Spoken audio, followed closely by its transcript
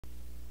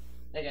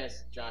Hey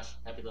guys, Josh,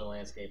 Happy Little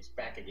Landscapes,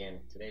 back again.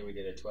 Today we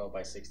did a 12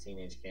 by 16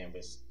 inch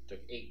canvas. Took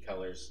 8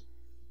 colors,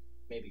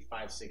 maybe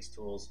 5-6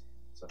 tools.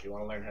 So if you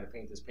want to learn how to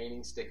paint this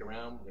painting, stick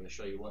around. We're going to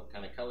show you what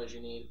kind of colors you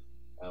need,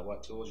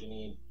 what tools you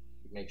need.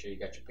 Make sure you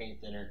got your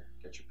paint thinner,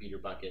 got your beater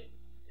bucket,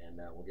 and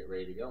we'll get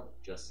ready to go,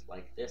 just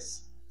like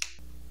this.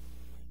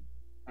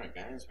 Alright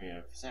guys, we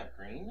have Sap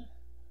Green,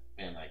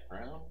 Van Dyke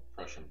Brown,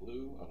 Prussian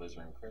Blue,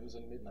 Alizarin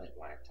Crimson, Midnight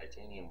Black,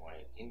 Titanium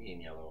White, Indian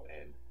Yellow,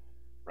 and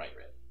Bright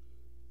Red.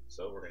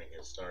 So we're going to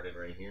get started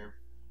right here.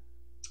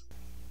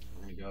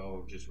 We're going to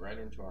go just right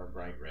into our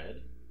bright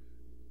red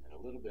and a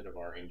little bit of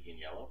our Indian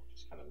yellow.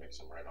 Just kind of mix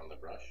them right on the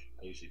brush.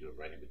 I usually do it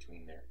right in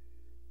between there.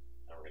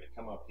 Now we're going to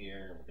come up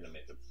here and we're going to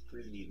make a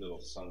pretty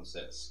little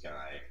sunset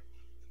sky.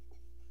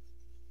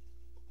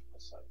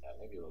 Just like that.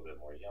 Maybe a little bit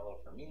more yellow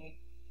for me.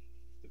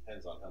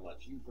 Depends on how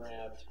much you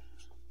grabbed.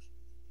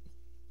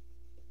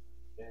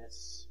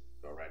 This.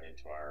 Go right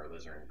into our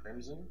Alizarin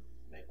Crimson.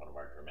 Make one of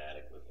our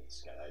dramatic looking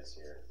skies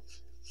here.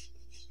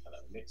 Just kind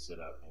of mix it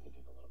up, maybe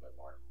do a little bit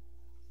more.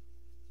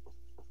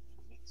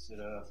 Mix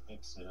it up,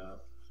 mix it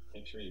up.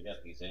 Make sure you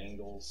got these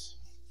angles.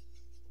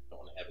 Don't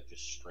want to have it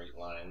just straight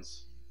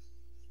lines.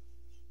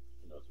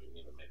 Who knows, we can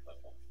even make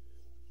like a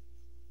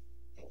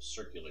little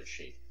circular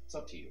shape. It's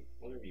up to you,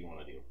 whatever you want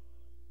to do.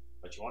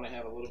 But you want to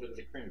have a little bit of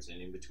the crimson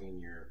in between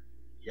your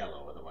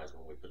yellow, otherwise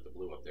when we put the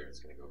blue up there, it's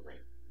going to go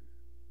green.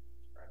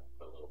 All right,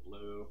 put a little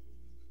blue,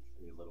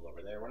 maybe a little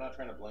over there. We're not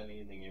trying to blend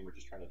anything in, we're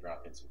just trying to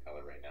drop in some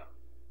color right now.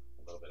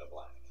 A little bit of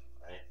black,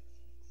 right?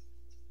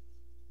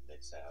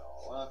 Mix that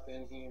all up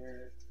in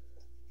here.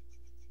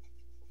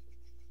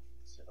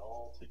 Mix it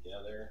all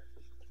together.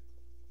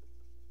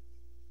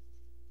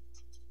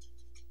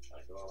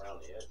 I go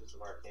around the edges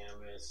of our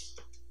canvas.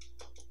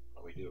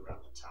 What we do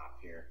around the top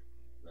here.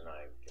 And then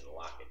I can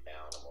lock it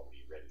down and we'll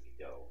be ready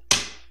to go.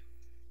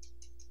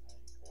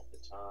 At the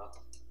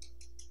top.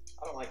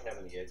 I don't like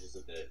having the edges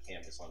of the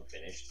canvas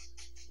unfinished.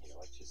 You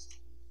know, it's just,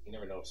 you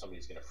never know if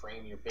somebody's going to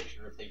frame your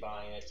picture if they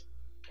buy it.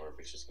 Or if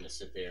it's just going to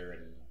sit there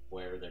and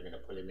where they're going to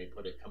put it, they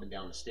put it coming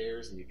down the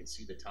stairs and you can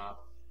see the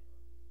top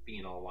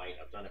being all white.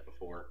 I've done it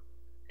before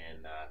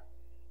and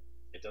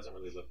it doesn't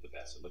really look the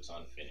best. It looks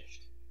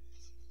unfinished.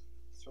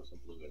 Let's throw some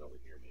blue in over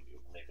here maybe.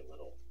 We'll make a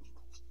little,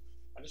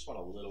 I just want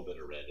a little bit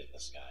of red in the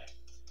sky.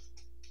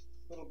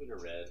 A little bit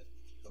of red.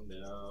 Come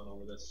down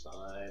over the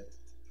side.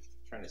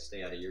 I'm trying to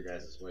stay out of your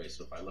guys' way,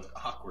 so if I look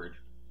awkward,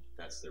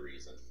 that's the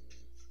reason.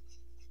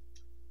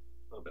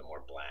 A little bit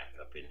more black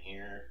up in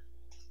here.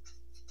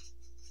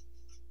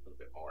 A little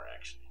bit more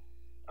actually.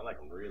 I like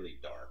them really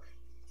dark,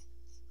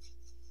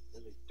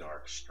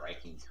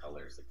 striking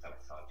colors that kind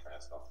of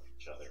contrast off of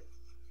each other.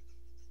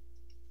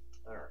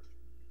 Alright,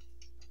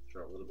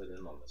 throw a little bit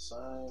in on the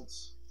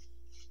sides.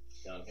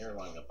 Down here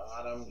along the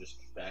bottom, just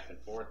back and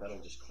forth. That'll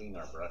just clean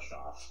our brush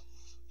off.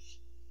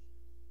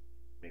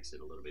 Makes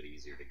it a little bit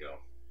easier to go.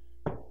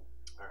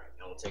 Alright,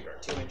 now we'll take our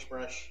 2-inch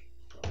brush.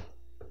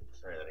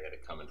 Sorry that I got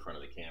to come in front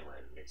of the camera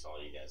and mix all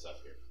you guys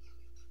up here.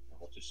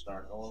 We'll just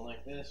start going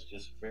like this,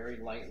 just very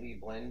lightly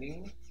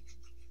blending.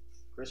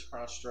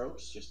 Crisscross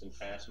strokes, just in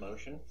fast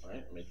motion,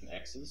 right? Making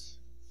X's.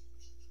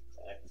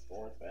 Back and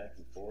forth, back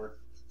and forth.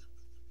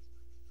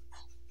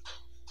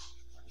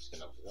 I'm just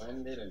going to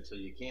blend it until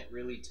you can't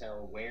really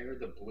tell where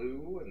the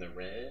blue and the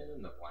red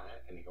and the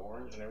black and the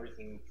orange and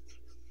everything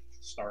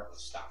start and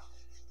stop.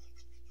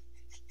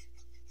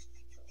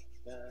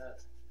 Like that.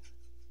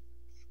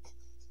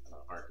 It's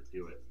kind of hard to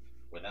do it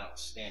without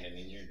standing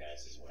in your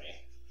guys' way.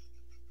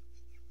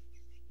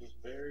 Just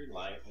very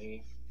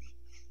lightly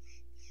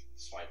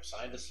swipe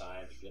side to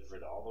side to get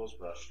rid of all those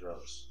brush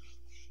strokes.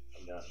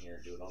 Come down here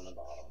and do it on the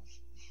bottom.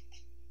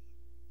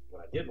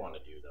 What I did want to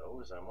do though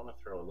is I want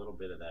to throw a little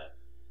bit of that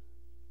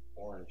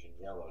orange and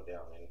yellow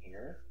down in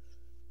here.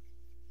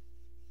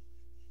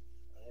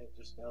 Right,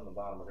 just down the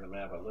bottom, we're going to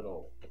have a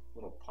little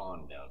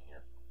pond down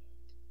here.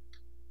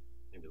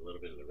 Maybe a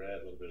little bit of the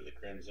red, a little bit of the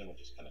crimson. We'll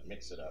just kind of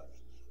mix it up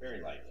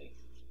very lightly,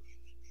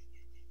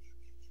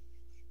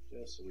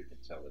 just so we can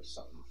tell there's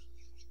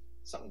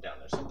something down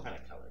there, some kind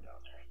of color down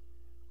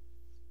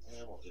there.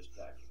 And we'll just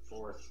back and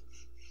forth,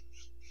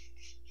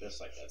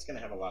 just like that. It's going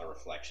to have a lot of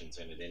reflections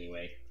in it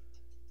anyway,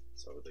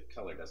 so the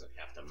color doesn't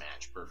have to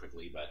match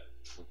perfectly, but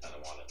we kind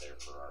of want it there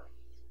for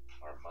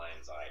our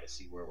mind's eye to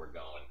see where we're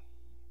going.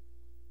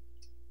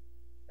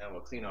 Now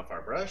we'll clean off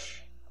our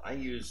brush. I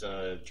use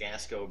a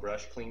Jasco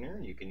brush cleaner.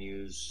 You can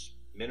use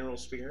mineral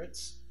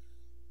spirits.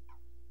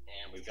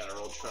 And we've got our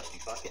old trusty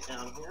bucket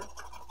down here.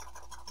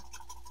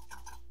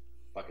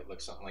 Bucket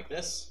looks something like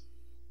this.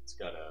 It's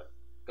got a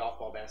golf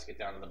ball basket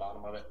down in the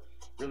bottom of it.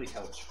 Really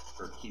helps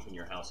for keeping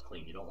your house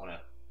clean. You don't want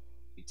to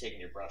be taking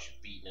your brush and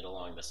beating it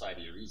along the side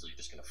of your easel. You're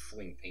just going to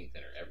fling paint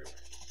thinner everywhere.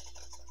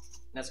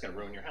 And that's going to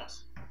ruin your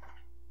house.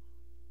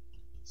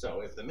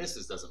 So if the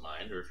missus doesn't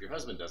mind, or if your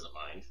husband doesn't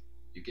mind,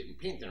 you're getting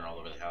paint thinner all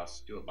over the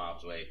house, do it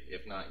Bob's way.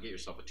 If not, get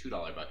yourself a $2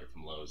 bucket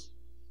from Lowe's.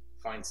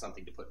 Find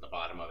something to put in the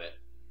bottom of it.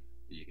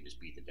 You can just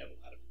beat the devil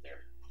out of it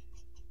there.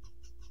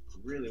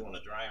 Really want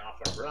to dry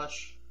off our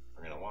brush.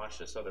 We're going to wash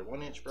this other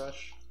 1-inch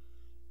brush.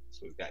 So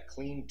we've got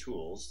clean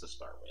tools to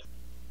start with.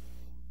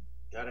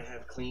 Gotta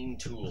have clean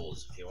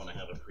tools if you want to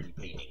have a pretty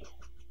painting.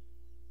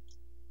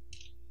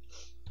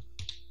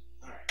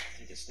 Alright,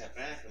 take a step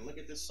back and look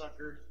at this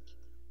sucker.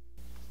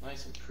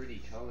 Nice and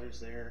pretty colors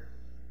there.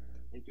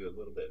 You do a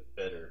little bit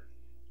better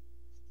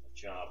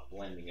job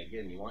blending.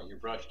 Again, you want your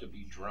brush to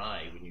be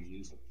dry when you're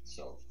using it,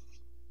 so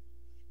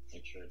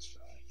make sure it's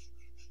dry.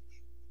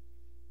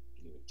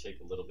 You can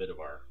take a little bit of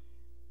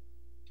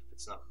if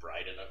it's not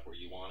bright enough where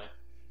you want it,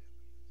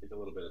 take a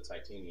little bit of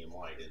titanium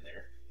white in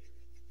there.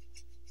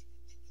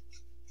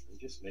 And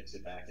just mix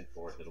it back and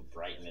forth. It'll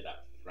brighten it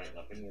up. Brighten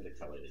up any other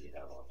color that you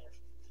have on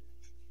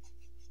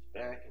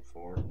there. Back and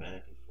forth,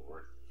 back and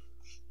forth.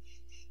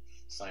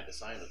 Side to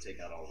side, it'll take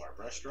out all of our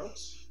brush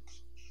strokes.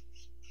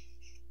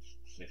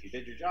 And if you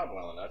did your job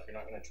well enough, you're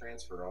not going to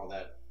transfer all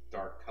that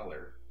dark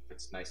color. If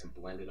it's nice and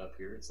blended up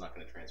here, it's not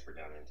going to transfer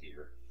down into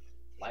your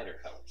lighter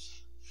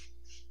colors.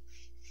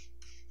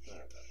 All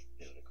right,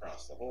 get it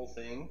across the whole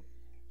thing.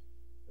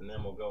 And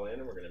then we'll go in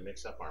and we're going to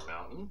mix up our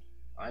mountain.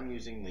 I'm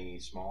using the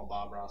small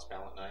Bob Ross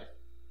palette knife.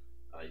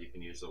 You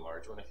can use the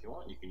large one if you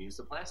want. You can use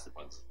the plastic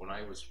ones. When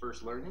I was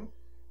first learning,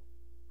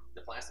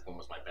 the plastic one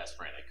was my best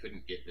friend. I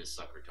couldn't get this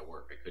sucker to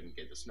work. I couldn't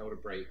get the snow to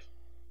break.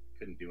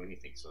 Couldn't do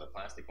anything. So the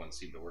plastic one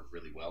seemed to work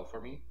really well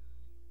for me.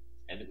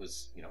 And it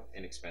was, you know,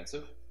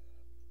 inexpensive.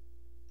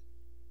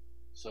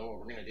 So what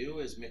we're going to do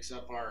is mix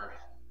up our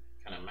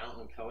kind of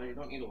mountain color. You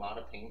don't need a lot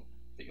of paint,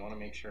 but you want to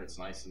make sure it's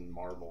nice and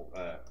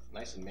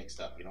nice and mixed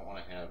up. You don't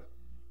want to have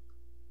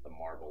the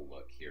marble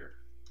look here.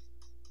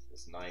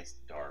 This nice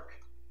dark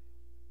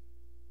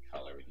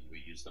color.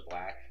 We use the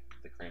black,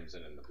 the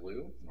crimson, and the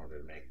blue in order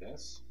to make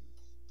this.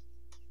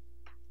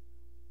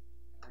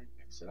 All right,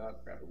 mix it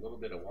up. Grab a little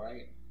bit of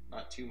white,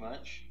 not too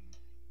much,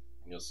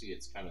 and you'll see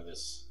it's kind of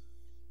this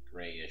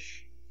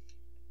grayish,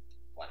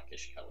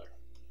 blackish color.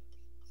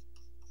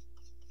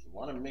 You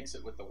want to mix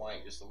it with the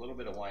white, just a little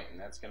bit of white, and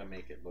that's going to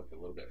make it look a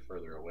little bit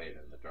further away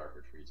than the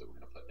darker trees that we're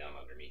going to put down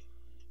underneath.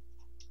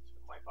 So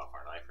wipe off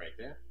our knife right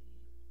there.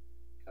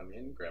 Come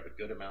in, grab a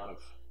good amount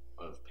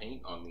of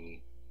paint on the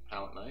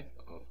palette knife.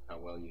 I don't know how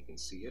well you can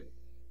see it,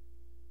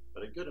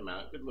 but a good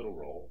amount, good little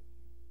roll.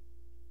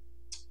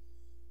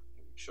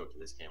 Show it to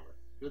this camera.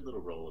 Good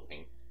little roll of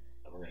paint.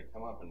 And we're going to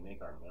come up and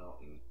make our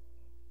mountain.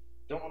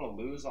 Don't want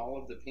to lose all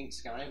of the pink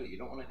sky, but you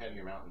don't want to have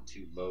your mountain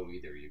too low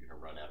either. You're going to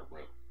run out of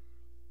room.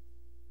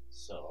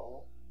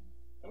 So,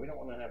 and we don't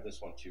want to have this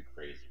one too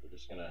crazy. We're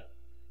just going to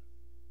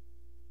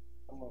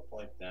come up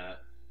like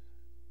that.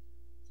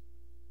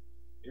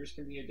 Yours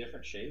can be a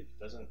different shape.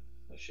 The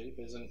shape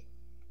doesn't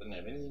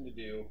have anything to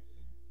do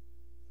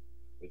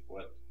with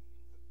what,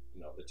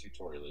 you know, the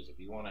tutorial is. If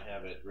you want to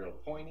have it real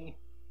pointy,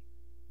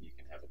 you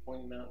can have a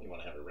pointy mountain. You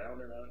want to have a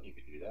rounder mountain, you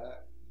could do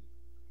that.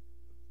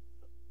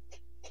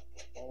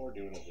 All we're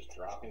doing is just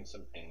dropping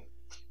some paint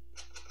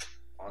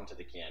onto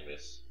the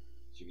canvas.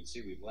 As you can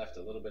see, we've left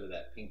a little bit of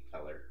that pink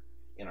color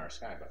in our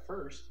sky. But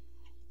first,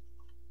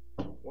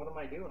 what am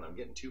I doing? I'm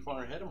getting too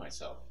far ahead of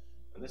myself.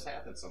 And this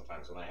happens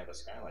sometimes when I have a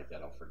sky like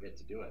that. I'll forget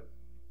to do it.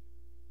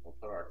 We'll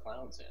put our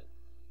clouds in.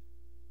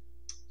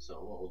 So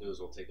what we'll do is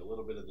we'll take a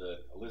little bit of the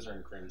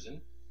Alizarin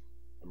Crimson,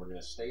 and we're going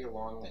to stay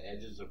along the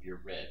edges of your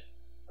red,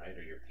 right,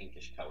 or your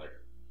pinkish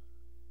color.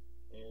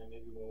 And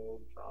maybe we'll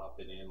drop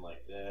it in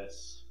like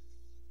this.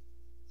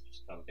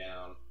 Just come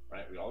down,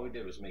 right? All we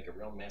did was make a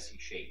real messy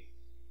shape.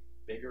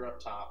 Bigger up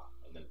top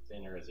and then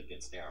thinner as it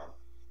gets down.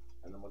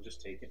 And then we'll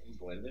just take it and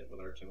blend it with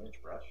our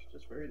 2-inch brush.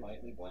 Just very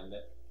lightly blend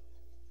it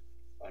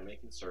by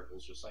making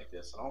circles just like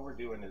this. And all we're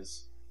doing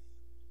is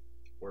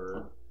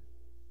we're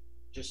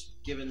just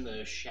giving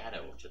the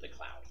shadow to the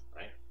cloud,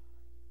 right?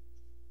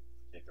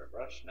 Take our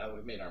brush. Now that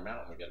we've made our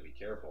mountain, we've got to be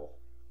careful.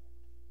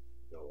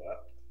 Go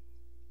up,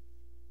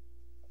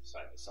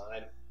 side to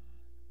side.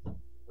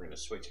 We're going to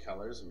switch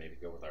colors and maybe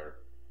go with our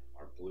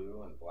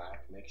blue and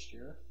black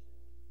mixture.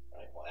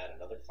 Right, we'll add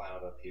another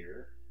cloud up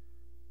here,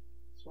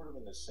 sort of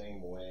in the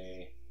same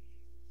way.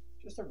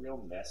 Just a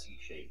real messy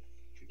shape.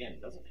 Again,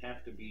 it doesn't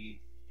have to be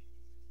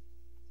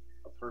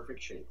a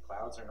perfect shape.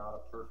 Clouds are not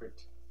a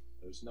perfect,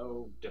 there's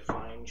no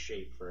defined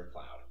shape for a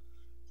cloud.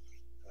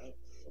 Right,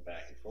 go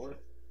back and forth.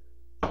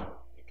 And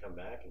come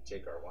back and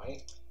take our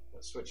white.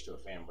 Let's switch to a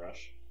fan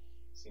brush.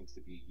 Seems to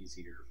be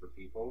easier for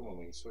people. When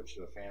we switch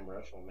to a fan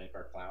brush, we'll make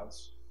our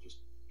clouds. Just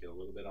get a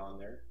little bit on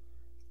there.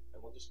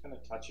 And we'll just kind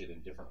of touch it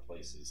in different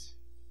places.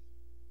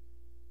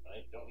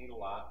 Right? Don't need a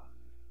lot,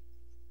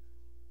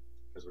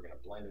 because we're going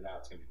to blend it out.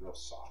 It's going to be real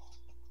soft.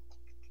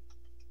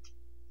 So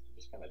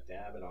just kind of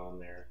dab it on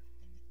there.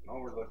 And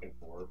all we're looking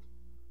for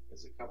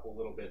is a couple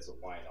little bits of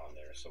white on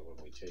there. So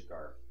when we take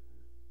our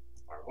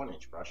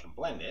 1-inch brush and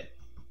blend it,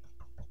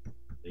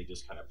 they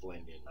just kind of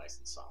blend in nice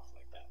and soft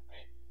like that,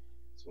 right?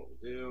 So what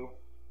we'll do,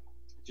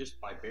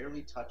 just by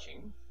barely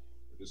touching,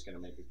 we're just going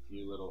to make a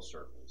few little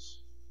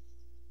circles.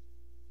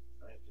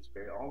 Right? Just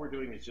barely, all we're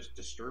doing is just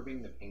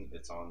disturbing the paint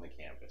that's on the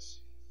canvas.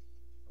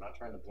 We're not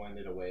trying to blend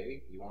it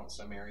away. You want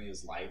some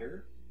areas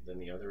lighter than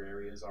the other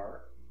areas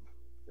are.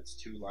 If it's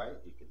too light,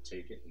 you can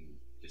take it and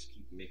just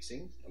keep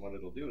mixing. And what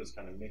it'll do is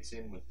kind of mix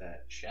in with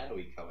that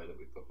shadowy color that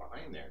we put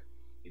behind there,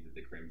 either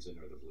the crimson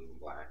or the blue and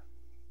black.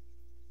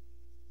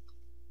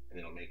 and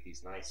it'll make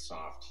these nice,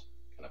 soft,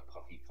 kind of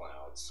puffy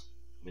clouds.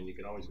 And then you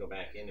can always go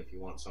back in if you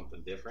want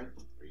something different,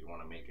 or you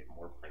want to make it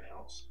more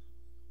pronounced,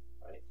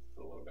 right?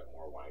 Put a little bit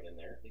more white in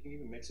there. You can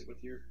even mix it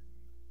with your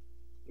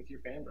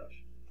fan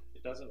brush.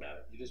 It doesn't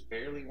matter. You just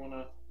barely want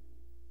to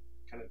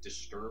kind of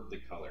disturb the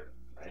color,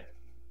 right?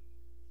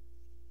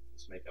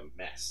 Just make a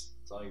mess.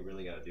 That's all you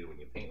really got to do when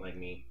you paint like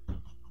me.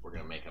 We're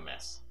gonna make a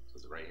mess. So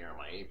it's right here on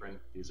my apron.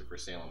 These are for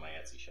sale on my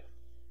Etsy shop.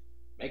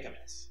 Make a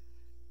mess.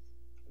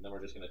 And then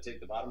we're just gonna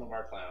take the bottom of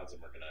our clouds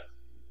and we're gonna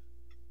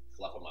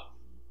fluff them up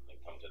and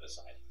come to the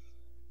side.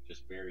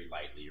 Just very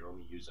lightly. You're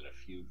only using a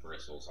few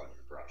bristles on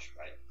your brush,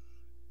 right?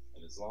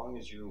 And as long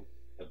as you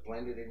have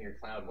blended in your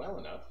cloud well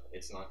enough,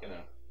 it's not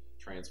gonna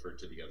transfer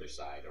to the other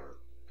side or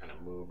kind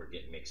of move or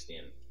get mixed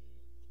in.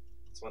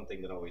 It's one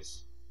thing that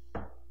always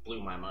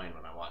blew my mind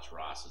when I watched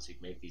Ross, is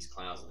he'd make these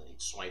clouds and then he'd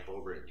swipe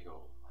over it and you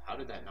go, how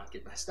did that not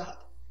get messed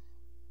up?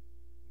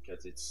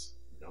 Because it's,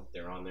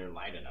 they're on there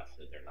light enough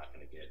that they're not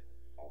going to get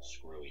all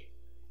screwy.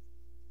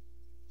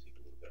 Take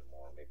a little bit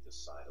more, make this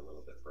side a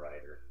little bit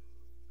brighter.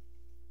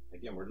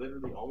 Again, we're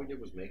literally, all we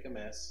did was make a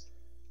mess,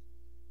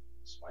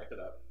 swipe it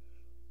up,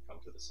 come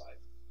to the side.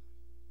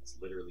 That's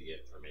literally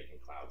it for making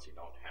clouds. You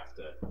don't have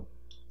to,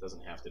 it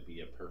doesn't have to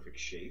be a perfect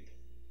shape.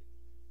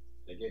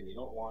 And again, you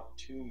don't want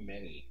too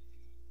many.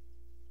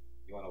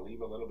 You want to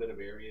leave a little bit of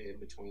area in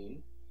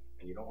between.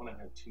 And you don't want to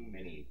have too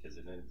many, because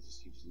then you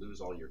just lose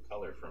all your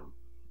color from,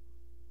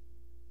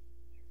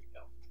 there we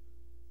go.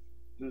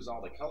 Lose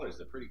all the colors,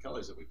 the pretty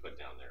colors that we put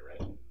down there, right?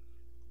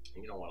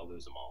 And you don't want to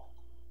lose them all.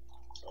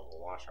 So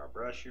we'll wash our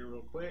brush here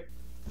real quick.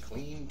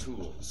 Clean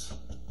tools.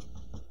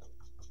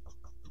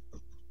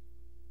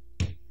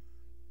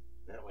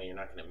 That way you're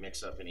not going to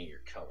mix up any of your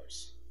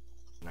colors.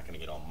 You're not going to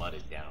get all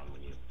mudded down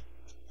when you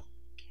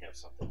have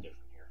something different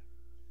here.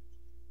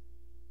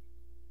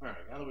 All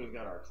right, now that we've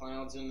got our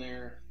clouds in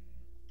there,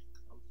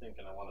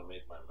 thinking I want to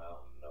make my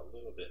mountain a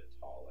little bit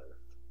taller.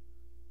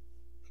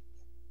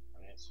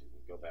 Alright, so we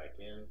can go back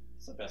in.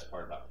 It's the best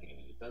part about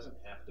painting. It doesn't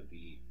have to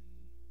be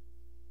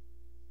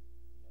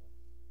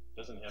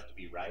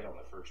right on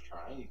the first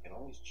try. You can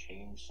always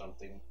change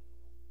something.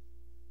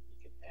 You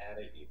can add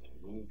it, you can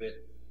move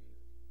it.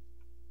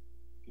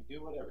 You can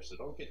do whatever, so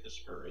don't get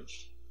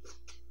discouraged.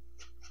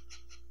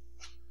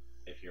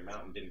 If your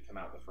mountain didn't come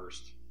out the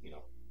first,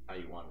 how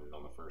you wanted it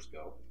on the first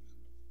go,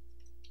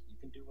 you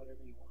can do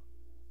whatever you want.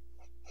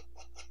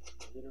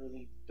 It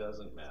literally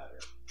doesn't matter.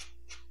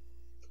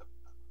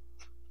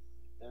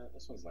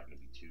 This one's not going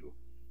to be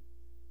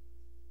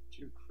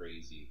too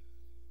crazy.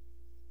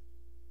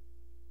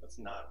 Let's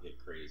not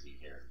get crazy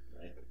here,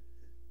 right?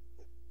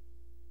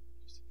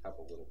 Just a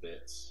couple little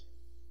bits.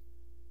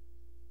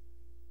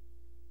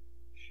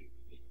 Shoot,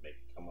 we need to make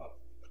it come up.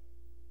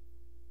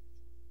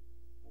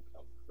 We'll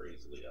come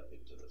crazily up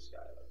into the sky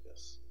like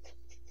this.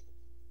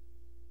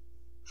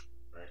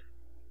 Right?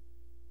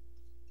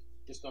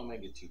 Just don't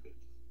make it too big.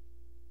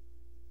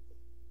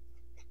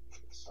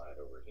 Side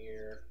over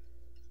here,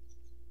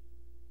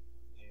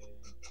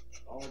 and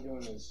all we're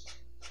doing is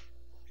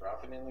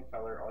dropping in the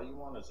color. All you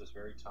want is this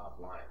very top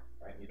line,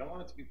 right? You don't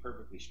want it to be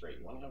perfectly straight.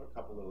 You want to have a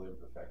couple little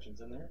imperfections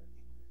in there.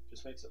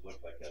 Just makes it look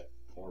like a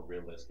more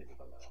realistic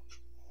of a mount.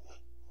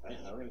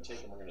 Right, now we're going to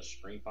take and we're going to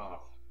scrape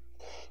off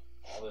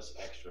all this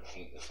extra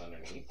paint that's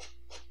underneath.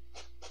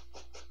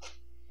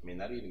 I mean,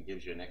 that even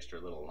gives you an extra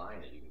little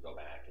line that you can go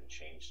back and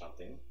change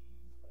something,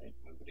 right?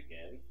 Move it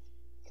again.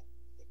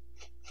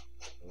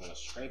 I'm going to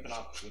scrape it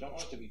off because we don't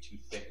want it to be too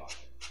thick on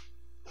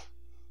it.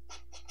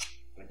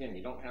 And again,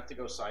 you don't have to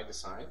go side to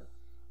side.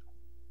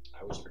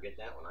 I always forget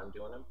that when I'm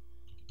doing them.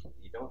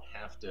 You don't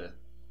have to,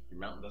 your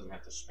mountain doesn't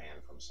have to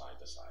span from side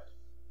to side.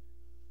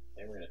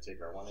 Then we're going to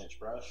take our 1-inch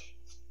brush.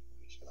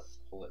 We're just going to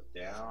pull it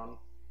down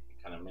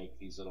and kind of make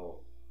these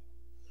little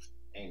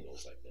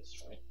angles like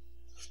this, right?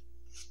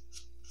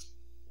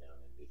 Down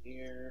into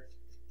here.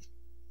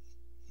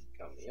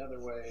 Come the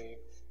other way.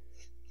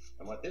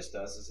 And what this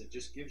does is it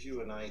just gives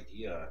you an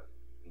idea,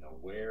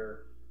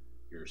 where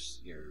your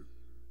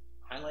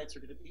highlights are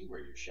going to be, where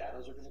your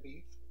shadows are going to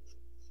be.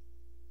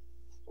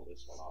 Pull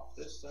this one off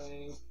this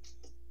side.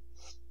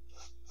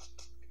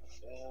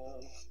 Come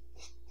down.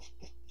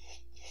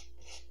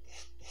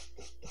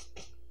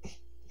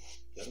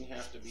 Doesn't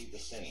have to be the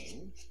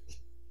same.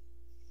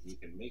 You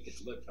can make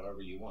it look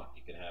however you want.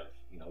 You can have,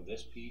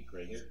 this peak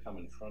right here come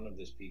in front of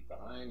this peak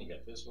behind. You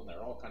got this one.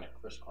 They're all kind of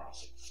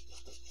crisscrossing.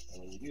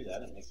 And when you do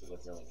that, it makes it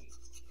look really neat.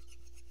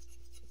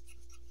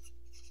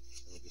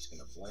 And we're just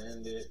going to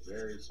blend it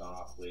very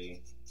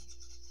softly.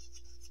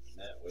 And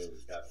that way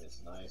we've got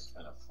this nice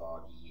kind of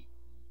foggy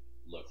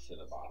look to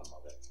the bottom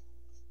of it.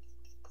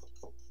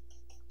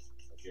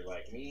 If you're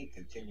like me,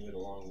 continue it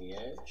along the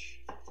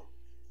edge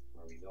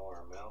where we know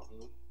our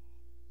mountain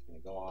is going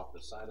to go off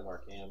the side of our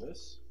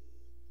canvas.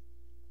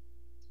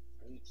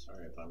 Right,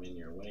 sorry if I'm in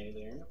your way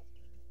there.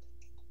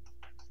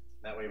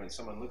 That way when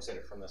someone looks at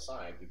it from the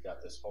side, you've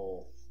got this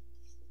whole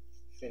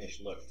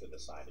finished look to the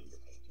side of your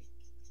painting.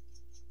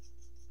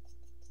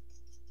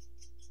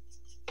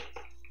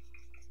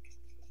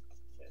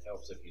 It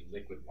helps if you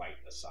liquid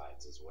white the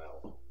sides as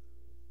well.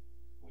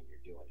 when you're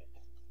doing it.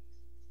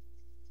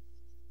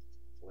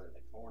 Blend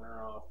the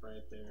corner off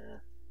right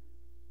there.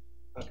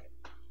 Okay.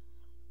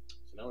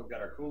 So now we've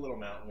got our cool little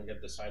mountain. We've got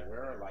to decide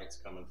where our light's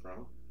coming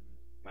from.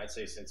 And I'd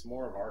say since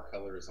more of our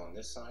color is on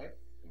this side,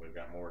 and we've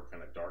got more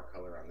kind of dark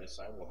color on this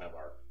side, we'll have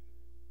our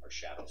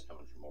shadows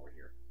coming from over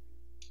here.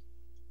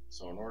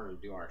 So in order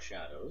to do our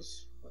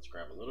shadows, let's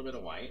grab a little bit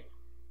of white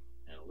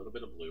and a little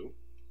bit of blue.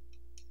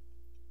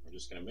 We're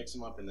just going to mix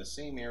them up in the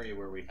same area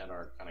where we had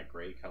our kind of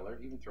gray color.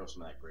 You can throw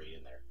some of that gray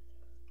in there.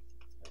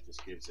 That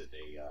just gives it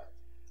a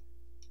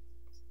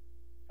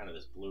kind of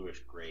this bluish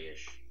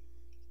grayish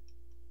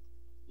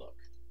look.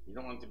 You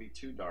don't want it to be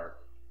too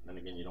dark, and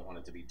then again you don't want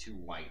it to be too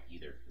white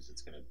either, because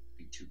it's going to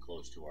be too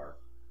close to our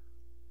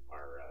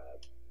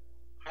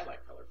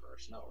highlight color for our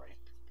snow, right?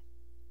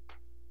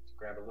 Let's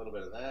grab a little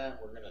bit of that.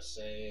 We're going to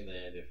say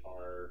that if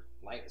our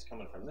light is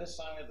coming from this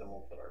side, then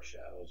we'll put our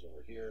shadows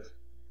over here.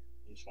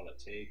 You just want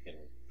to take and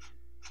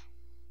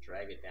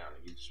drag it down.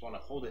 You just want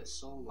to hold it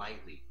so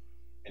lightly.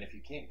 And if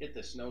you can't get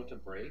the snow to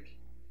break,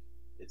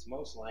 it's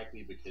most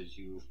likely because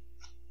you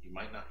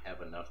might not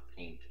have enough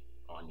paint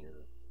on your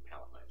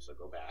palette knife. So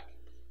go back,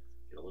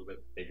 get a little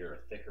bit bigger, a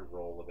thicker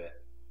roll of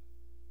it.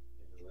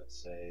 And let's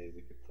say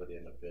we could put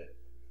in a bit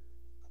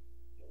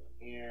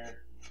in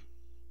here.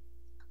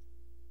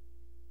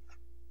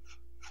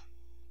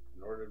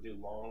 In order to do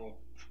long,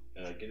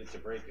 get it to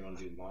break, you want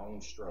to do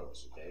long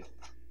strokes, okay?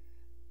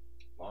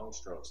 Long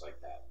strokes like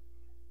that.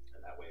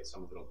 And that way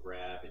some of it will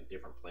grab in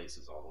different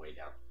places all the way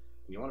down.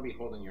 And you want to be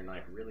holding your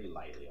knife really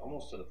lightly,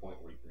 almost to the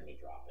point where you're going to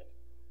drop it.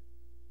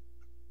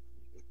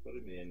 You can put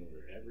them in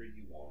wherever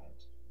you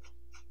want.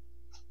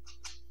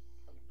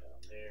 Coming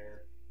down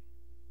there.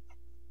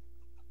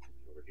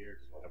 Over here,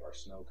 because we'll have our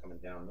snow coming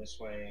down this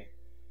way.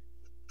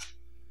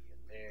 In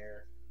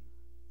there.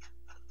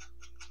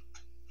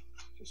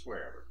 Just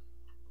wherever.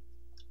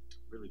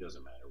 It really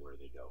doesn't matter where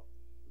they go.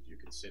 You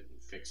can sit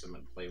and fix them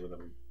and play with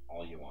them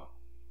all you want.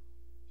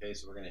 Okay,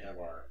 so we're going to have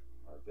our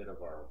bit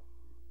of our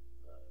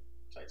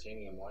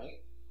titanium white,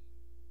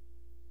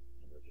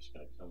 and we're just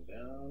going to come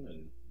down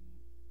and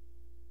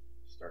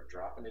start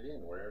dropping it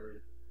in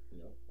wherever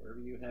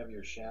you have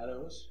your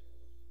shadows.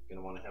 You're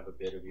going to want to have a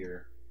bit of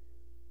your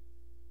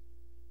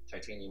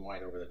titanium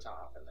white over the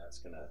top, and that's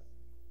going to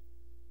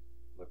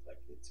look like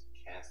it's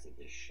casted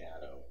this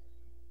shadow.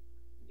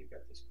 And you've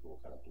got this cool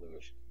kind of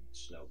bluish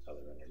snow color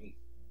underneath.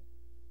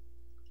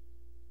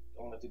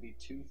 Don't want it to be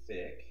too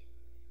thick.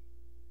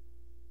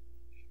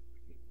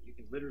 You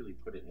can literally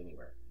put it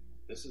anywhere.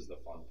 This is the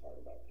fun part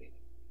about painting.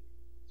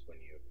 It's when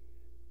you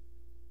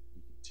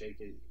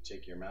can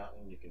take your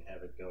mountain, you can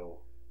have it go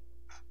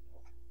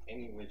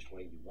any which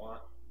way you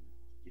want.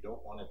 You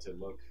don't want it to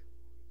look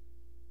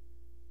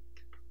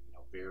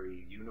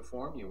very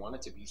uniform. You want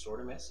it to be sort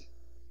of messy.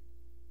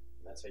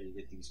 And that's how you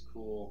get these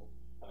cool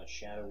kind of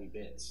shadowy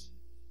bits.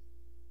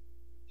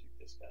 Take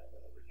this guy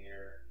over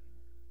here.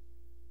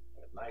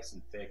 Nice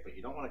and thick, but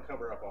you don't want to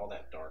cover up all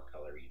that dark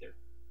color either.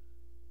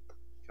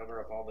 Cover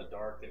up all the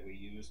dark that we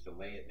use to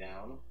lay it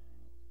down,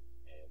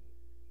 and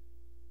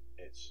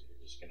you're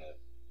just going to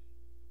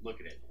look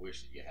at it and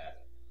wish that you had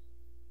it.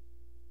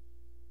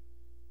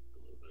 A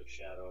little bit of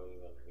shadowing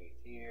underneath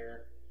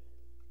here.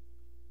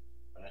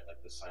 Right,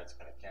 like the side's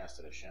kind of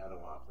casted a shadow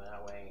off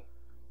that way.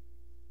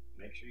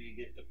 Make sure you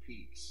get the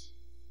peaks.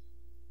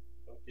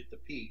 Don't get the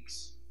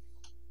peaks.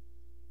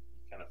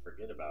 You kind of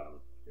forget about them,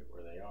 forget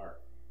where they are.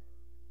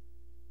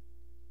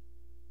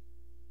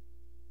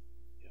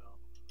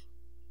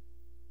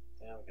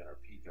 Now we've got our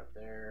peak up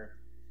there.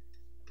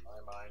 In my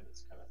mind,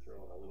 it's kind of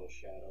throwing a little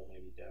shadow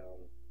maybe down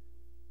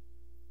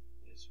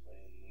this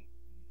way.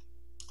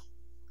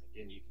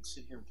 Again, you can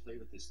sit here and play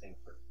with this thing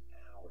for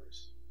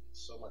hours.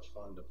 It's so much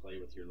fun to play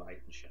with your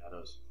light and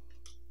shadows.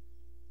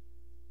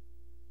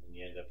 And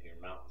you end up your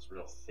mountain's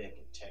real thick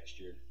and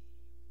textured.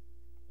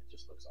 It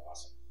just looks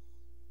awesome.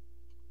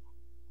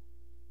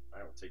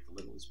 Alright, we'll take the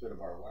littlest bit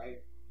of our white,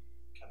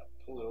 kind of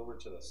pull it over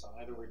to the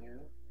side over here.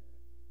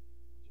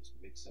 Just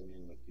mix them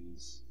in with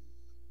these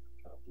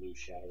kind of blue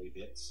shadowy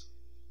bits.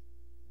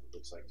 It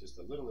looks like just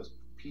the littlest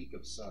peak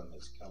of sun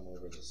that's come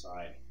over the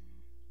side.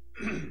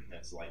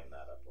 That's lighting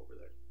that up over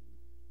there.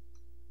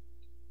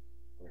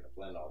 We're going to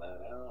blend all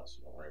that out,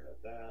 so don't worry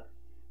about that.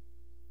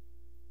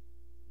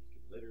 You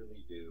can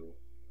literally do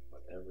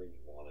whatever you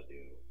want to do.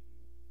 You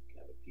can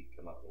have a peak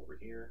come up over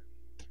here.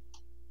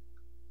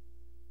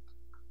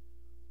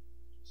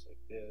 Just like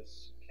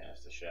this.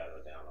 Cast a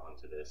shadow down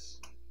onto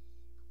this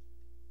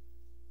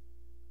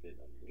bit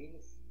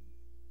underneath.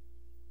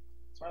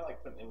 So I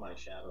like putting in my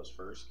shadows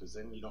first, because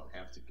then you don't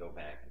have to go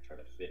back and try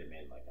to fit them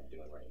in like I'm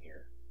doing right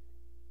here.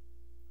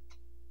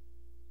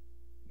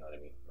 You know what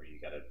I mean? Where you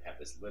got to have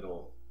this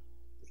little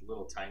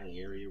tiny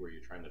area where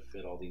you're trying to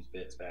fit all these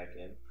bits back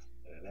in,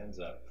 and it ends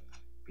up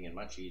being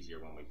much easier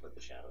when we put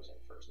the shadows in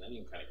first. And then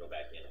you can kind of go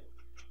back in and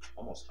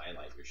almost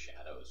highlight your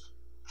shadows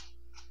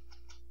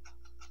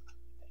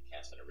and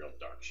cast a real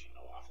dark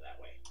shadow off that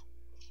way.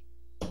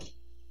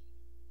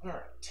 All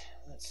right,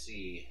 let's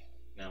see.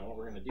 Now what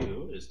we're going to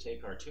do is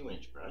take our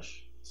 2-inch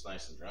brush. It's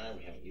nice and dry.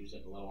 We haven't used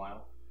it in a little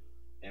while.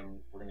 and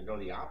we're going to go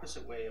the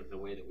opposite way of the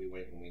way that we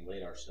went when we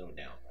laid our snow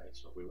down, right?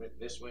 So if we went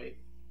this way,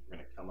 we're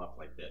going to come up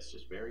like this,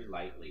 just very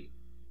lightly,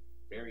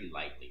 very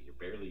lightly. You're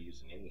barely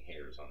using any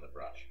hairs on the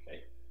brush,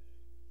 okay?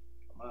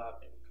 Come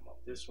up and come up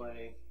this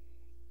way.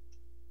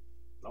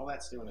 And all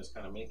that's doing is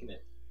kind of making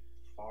it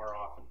far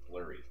off and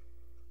blurry,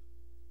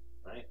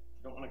 right?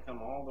 You don't want to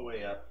come all the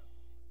way up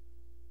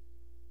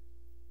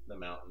the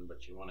mountain,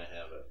 but you want to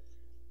have a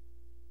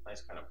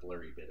nice kind of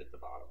blurry bit at the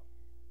bottom.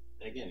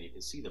 And again, you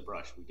can see the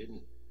brush. We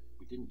didn't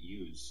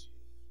use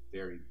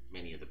very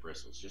many of the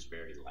bristles, just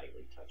very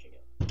lightly touching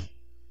it. And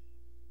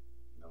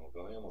then we'll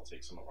go in, we'll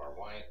take some of our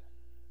white,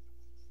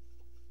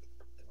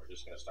 and we're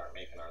just going to start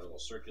making our little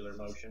circular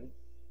motion.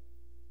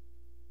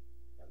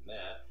 And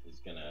that is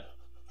going to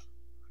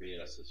create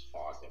us this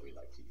fog that we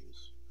like to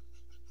use.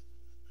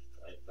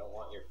 Right? Don't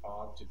want your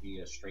fog to be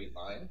a straight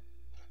line.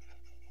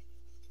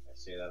 I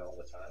say that all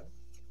the time.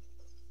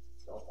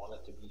 Don't want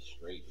it to be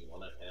straight. You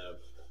want to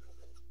have,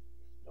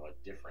 you know, a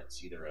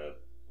difference, either a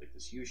like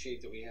this U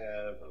shape that we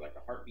have, or like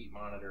a heartbeat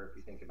monitor if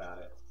you think about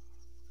it.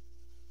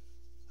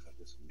 I'm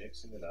just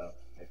mixing it up,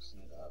 mixing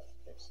it up,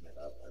 mixing it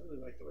up. I really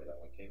like the way that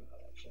one came out,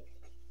 actually.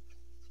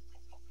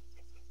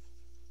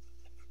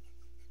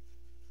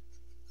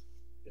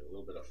 Get a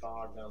little bit of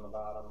fog down the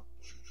bottom.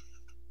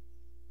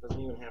 Doesn't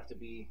even have to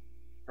be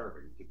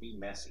perfect. It could be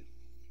messy.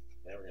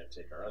 Then we're going to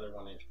take our other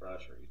 1-inch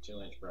brush or your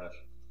 2-inch brush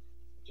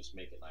and just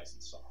make it nice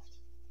and soft.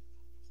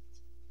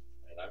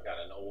 And I've got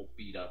an old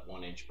beat up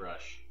 1-inch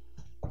brush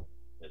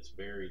that's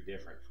very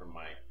different from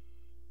my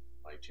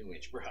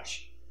 2-inch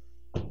brush.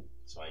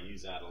 So I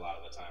use that a lot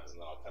of the times, and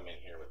then I'll come in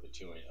here with the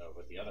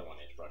with the other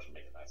 1-inch brush and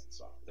make it nice and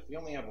soft. But if you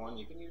only have one,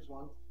 you can use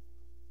one.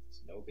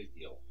 It's no big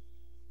deal.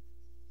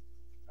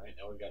 All right,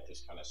 now we've got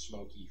this kind of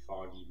smoky,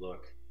 foggy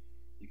look.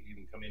 You can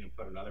even come in and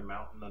put another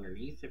mountain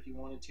underneath if you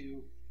wanted to.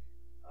 You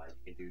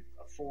can do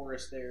a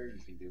forest there. You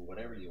can do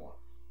whatever you want.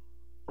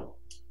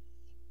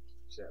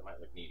 So that might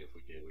look neat if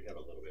we did. We have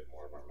a little bit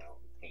more of our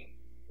mountain paint.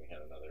 We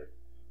had another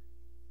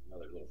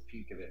little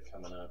peak of it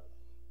coming up.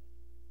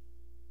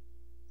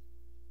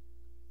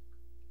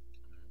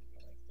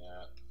 Like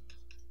that.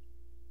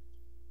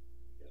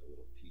 We got a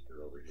little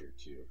peeker over here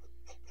too.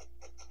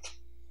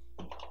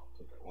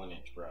 Take our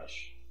 1-inch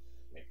brush,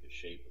 make the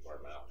shape of our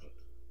mountain.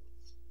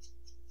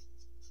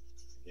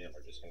 Again,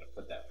 we're just going to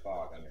put that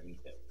fog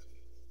underneath it.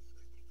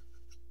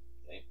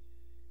 Okay,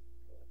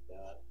 like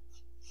that.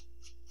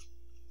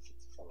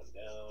 It's coming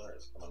down, or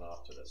it's coming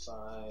off to the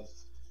side.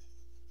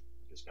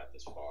 We just got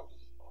this fog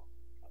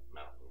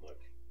mountain look.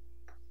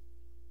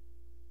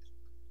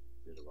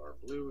 Bit of our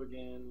blue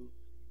again.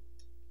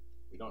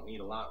 We don't need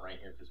a lot right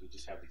here because we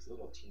just have these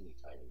little teeny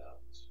tiny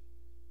mountains.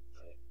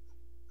 Right?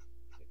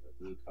 Take our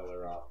blue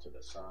color off to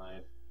the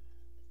side.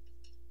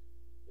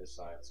 This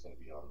side is going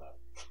to be on the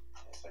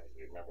second.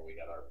 Remember, we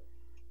got our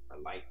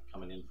light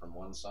coming in from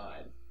one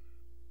side.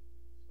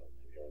 So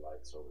maybe our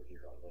light's over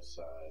here on this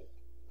side.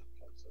 It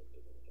comes up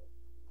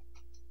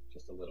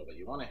just a little bit.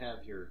 You want to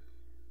have your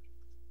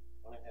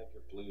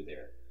blue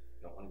there.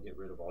 You don't want to get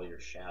rid of all your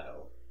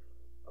shadow.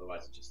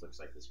 Otherwise, it just looks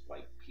like this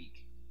white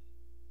peak.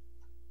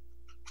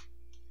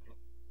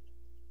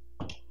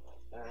 Like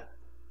that.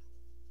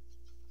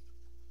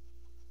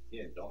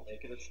 Again, don't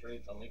make it a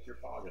straight. Don't make your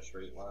fog a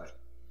straight line.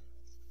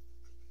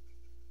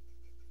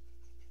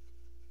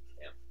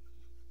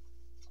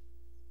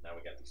 Now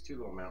we got these two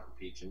little mountain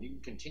peaks, and you can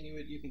continue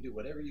it. You can do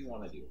whatever you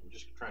want to do. I'm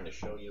just trying to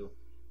show you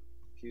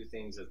a few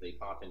things as they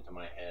pop into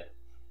my head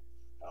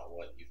about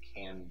what you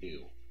can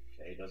do.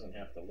 Okay, it doesn't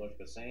have to look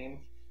the same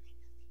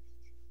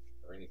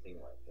or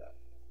anything like that.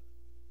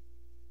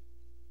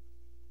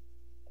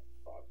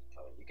 Fog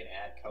color. You can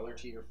add color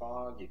to your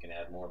fog. You can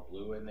add more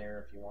blue in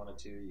there if you wanted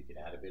to. You can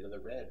add a bit of the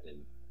red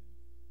and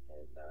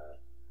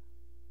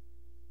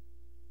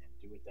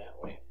do it that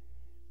way.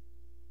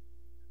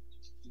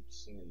 Just keep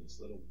seeing this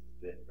little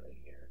bit right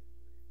here.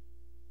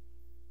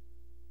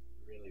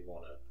 You really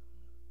want to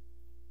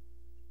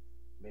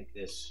make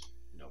this,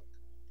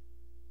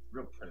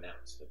 real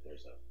pronounced, that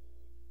there's a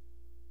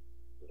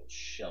little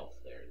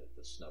shelf there that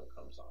the snow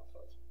comes off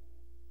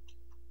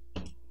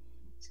of.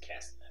 It's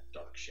casting that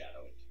dark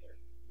shadow into there.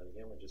 But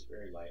again, we're just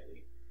very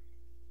lightly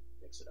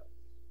mix it up.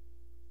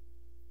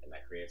 And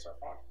that creates our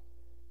fog.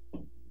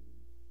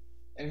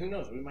 And who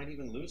knows, we might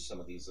even lose some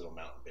of these little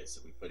mountain bits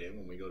that we put in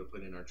when we go to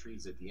put in our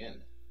trees at the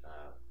end.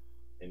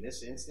 In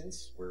this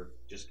instance, we're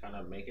just kind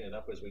of making it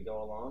up as we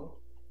go along,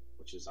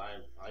 which is,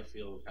 I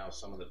feel, how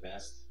some of the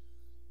best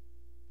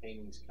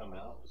paintings come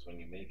out, is when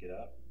you make it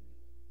up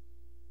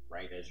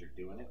right as you're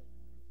doing it.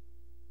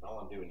 And all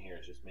I'm doing here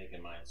is just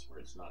making mine so where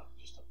it's not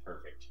just a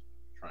perfect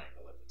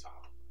triangle at the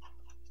top.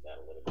 Just add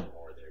a little bit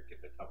more there, give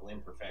it a couple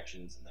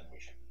imperfections, and then we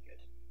should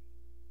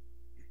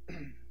be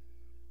good.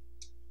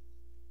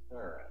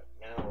 Alright,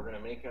 now we're going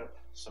to make up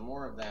some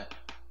more of that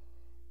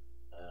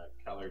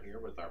color here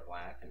with our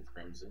black and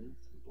crimson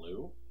and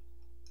blue,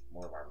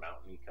 more of our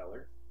mountainy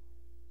color.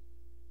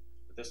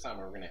 But this time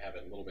we're going to have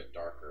it a little bit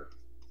darker.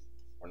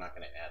 We're not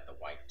going to add the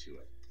white to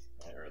it,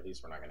 right? Or at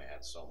least we're not going to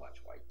add so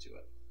much white to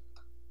it.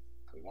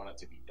 We want it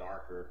to be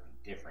darker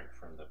and different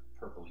from the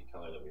purpley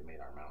color that we made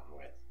our mountain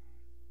with.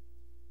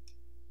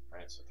 All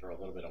right, so throw a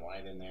little bit of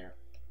white in there.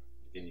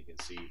 Then you can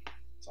see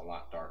it's a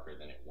lot darker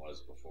than it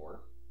was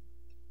before.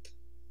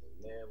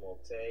 And then we'll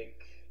take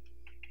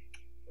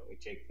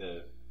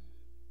the,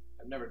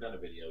 I've never done a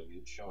video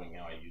showing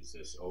how I use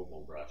this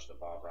oval brush, the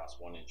Bob Ross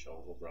 1-inch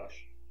oval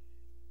brush.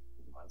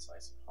 Mine's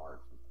nice and hard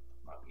from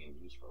not being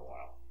used for a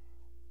while.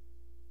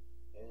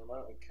 And why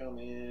don't we come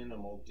in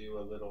and we'll do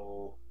a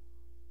little,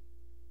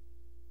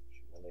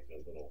 we'll make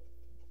a little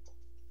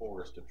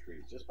forest of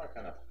trees just by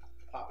kind of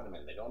popping them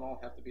in. They don't all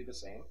have to be the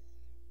same.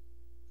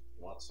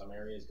 You want some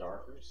areas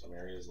darker, some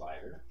areas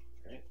lighter,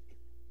 right?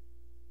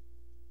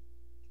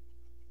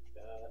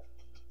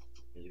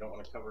 And you don't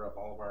want to cover up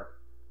all of our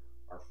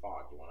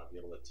fog. You want to be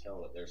able to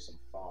tell that there's some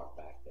fog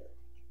back there.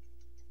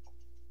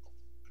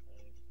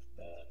 Like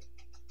that.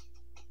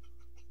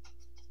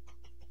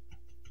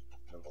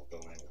 Then we'll go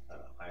in and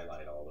kind of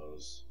highlight all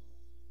those.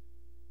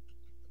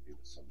 Maybe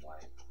with some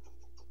light.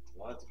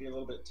 You want it to be a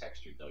little bit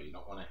textured though. You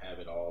don't want to have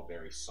it all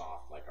very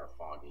soft like our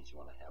fog is. You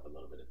want to have a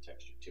little bit of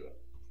texture to it.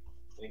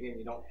 And again,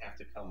 you don't have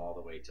to come all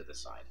the way to the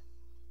side.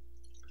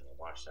 We'll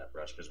watch that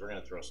brush because we're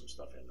going to throw some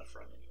stuff in the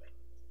front anyway.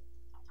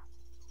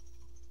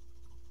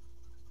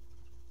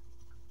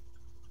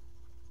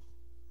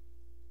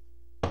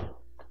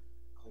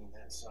 Clean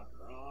that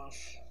sucker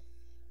off.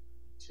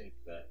 Take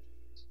that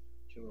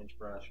 2-inch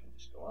brush and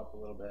just go up a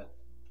little bit.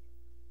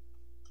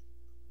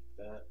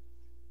 Like that.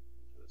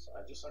 To the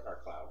side, just like our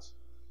clouds.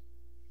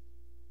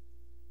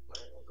 All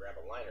right, we'll grab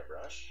a liner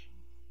brush.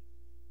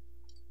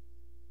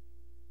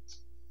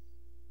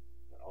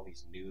 All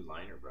these new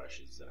liner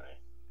brushes that I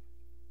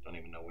don't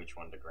even know which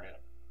one to grab.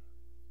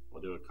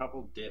 We'll do a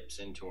couple dips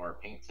into our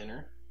paint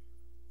thinner,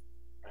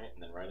 right,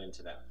 and then right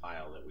into that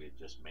pile that we had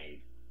just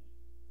made.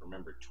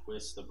 Remember,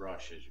 twist the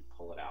brush as you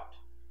pull it out.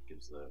 It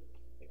gives the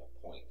thing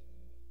a point.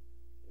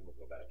 Then we'll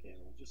go back in and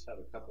we'll just have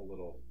a couple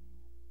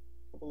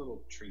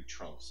little tree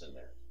trunks in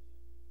there.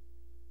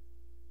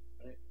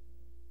 Right?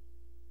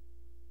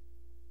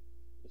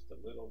 Just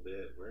a little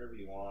bit, wherever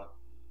you want.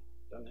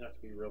 Doesn't have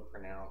to be real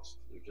pronounced.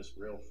 They're just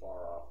real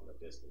far off in the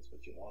distance,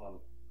 but you want them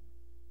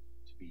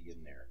to be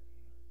in there.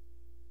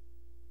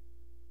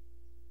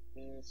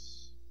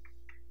 This.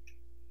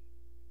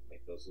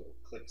 Make those little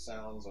click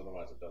sounds,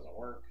 otherwise it doesn't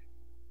work.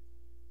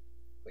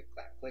 Click,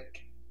 clack,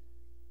 click.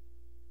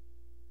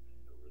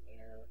 Right over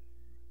there.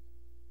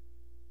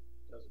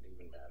 Doesn't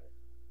even matter.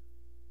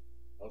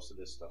 Most of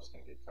this stuff's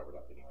gonna get covered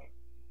up anyway.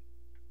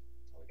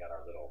 We got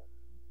our little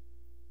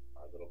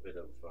bit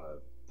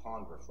of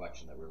pond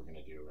reflection that we were going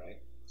to do, right?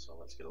 So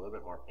let's get a little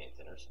bit more paint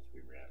thinner since we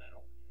ran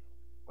out.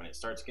 When it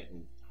starts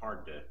getting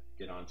hard to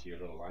get onto your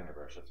little liner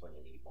brush, that's when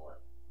you need more.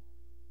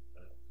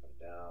 Come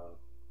down.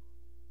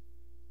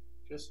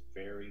 Just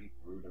very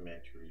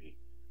rudimentary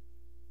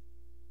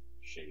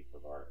shape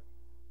of our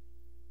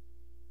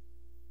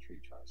tree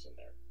trunks in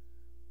there.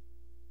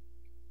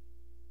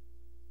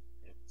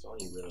 And that's all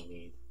you really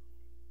need.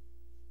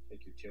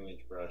 Take your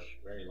 2-inch brush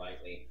very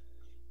lightly,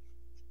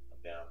 come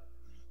down.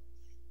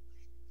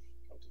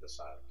 To the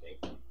side, okay.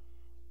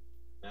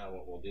 Now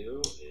what we'll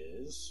do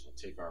is we'll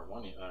take our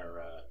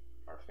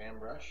fan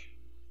brush,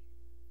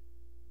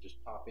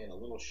 just pop in a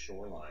little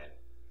shoreline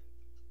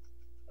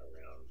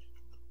around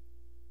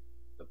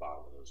the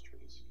bottom of those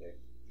trees, okay.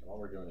 And all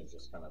we're doing is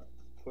just kind of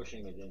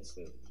pushing against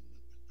the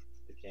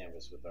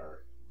canvas with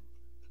our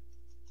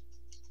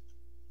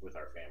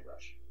fan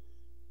brush.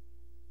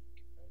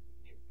 Okay.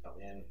 You come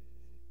in and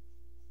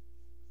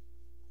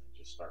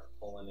just start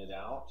pulling it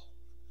out.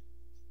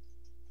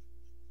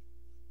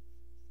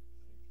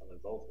 Coming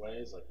both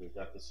ways, like we've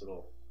got this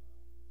little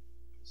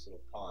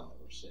pond that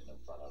we're sitting in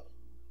front of.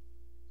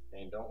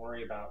 And don't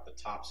worry about the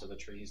tops of the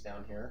trees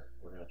down here.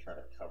 We're going to try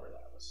to cover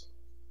that with some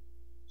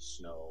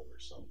snow or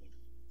something.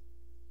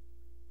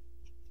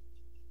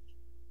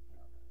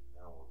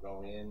 Now we'll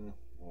go in and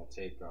we'll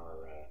take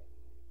our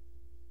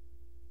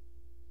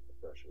what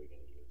brush are we going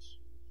to use?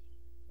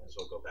 Might as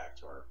well go back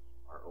to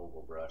our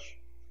oval brush.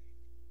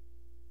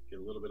 Get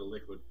a little bit of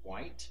liquid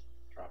white,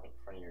 drop it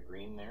in front of your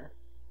green there.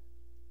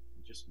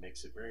 Just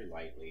mix it very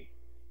lightly,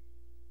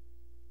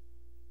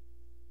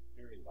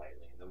 and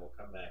then we'll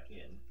come back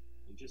in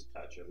and just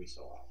touch every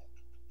so often.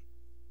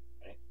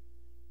 Okay?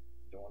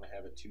 You don't want to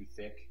have it too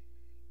thick.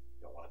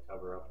 You don't want to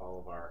cover up all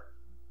of our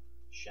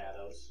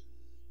shadows.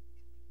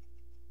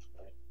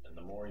 Right? And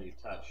the more you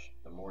touch,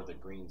 the more the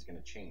green's going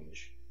to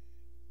change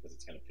because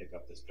it's going to pick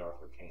up this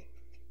darker paint.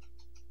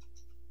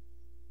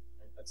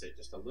 Right? That's it.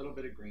 Just a little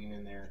bit of green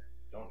in there.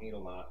 Don't need a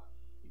lot.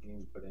 You can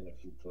even put in a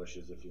few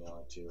bushes if you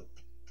wanted to.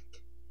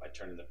 By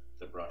turning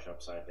the brush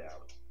upside down,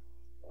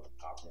 you want to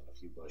pop in a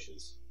few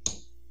bushes.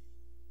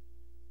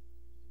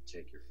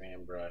 Take your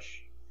fan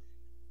brush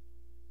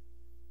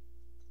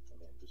and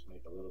then just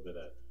make a little bit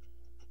of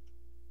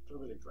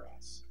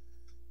grass.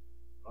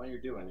 All you're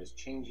doing is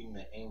changing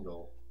the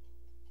angle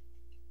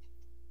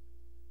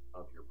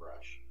of your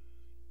brush.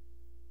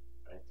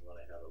 Right? You want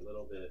to have a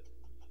little bit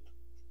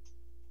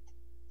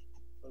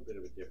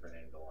of a different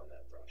angle on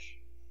that brush.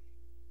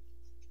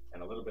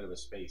 and a little bit of a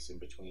space in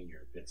between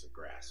your bits of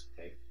grass,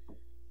 okay?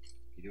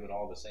 If you do it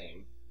all the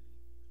same,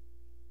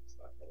 it's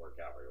not going to work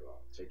out very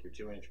well. Take your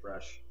 2-inch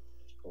brush,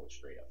 just pull it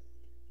straight up.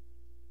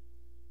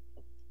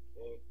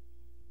 Okay.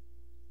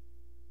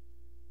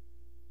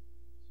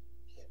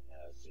 Can't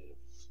have a bit of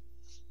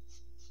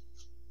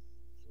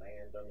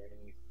land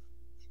underneath.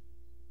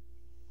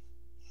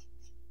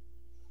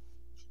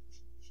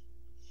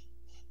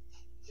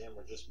 Again,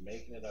 we're just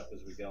making it up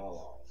as we go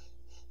along.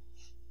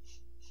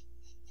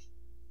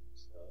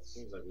 So it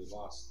seems like we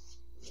lost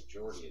the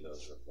majority of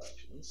those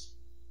reflections,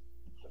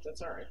 but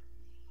that's all right.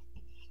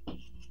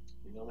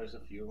 We know there's a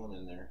few of them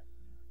in there.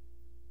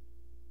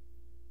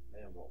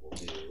 And then what we'll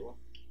do,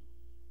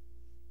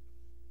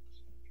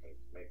 try to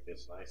make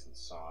this nice and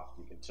soft.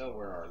 You can tell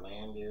where our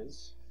land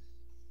is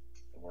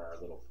and where our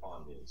little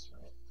pond is,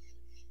 right?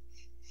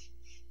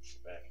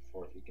 Back and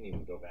forth. You can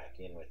even go back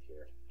in with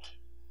your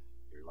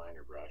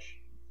liner brush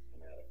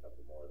and add a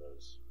couple more of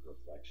those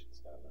reflections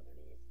down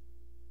underneath.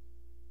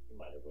 You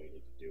might have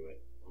waited to do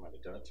it. I might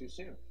have done it too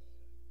soon.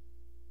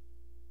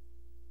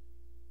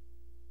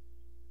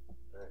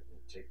 Alright,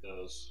 take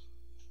those,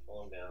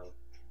 pull them down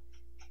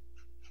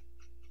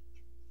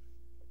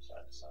from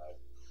side to side.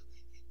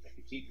 If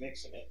you keep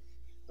mixing it,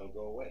 they'll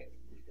go away.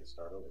 You can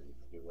start over. You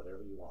can do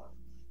whatever you want.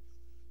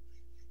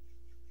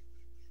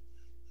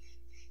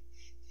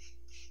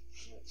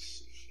 Let's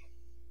see.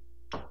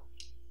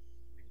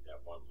 Made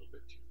that one a little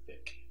bit too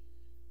thick.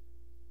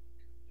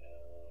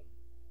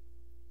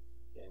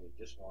 Again, you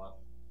just want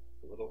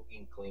a little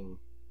inkling,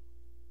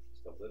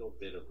 just a little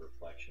bit of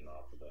reflection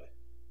off of the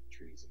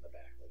trees in the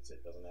back. That's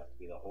it. Doesn't have to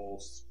be the whole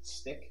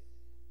stick.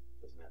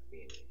 Doesn't have to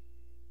be anything.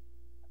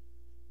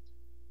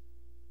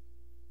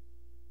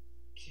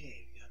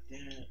 Okay, we got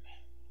that.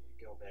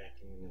 We go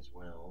back in as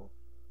well,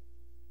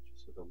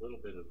 just with a little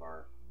bit of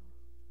our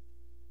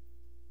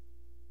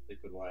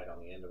liquid white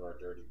on the end of our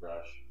dirty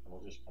brush, and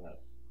we'll just kind of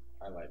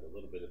highlight a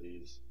little bit of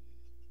these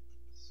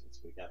since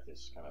we got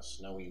this kind of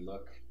snowy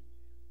look.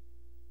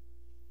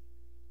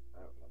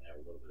 I'm going to have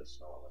a little bit of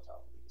snow on the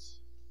top of these.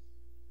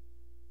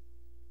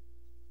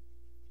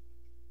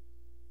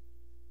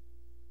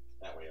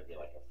 That way it'll be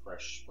like a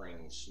fresh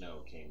spring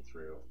snow came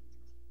through.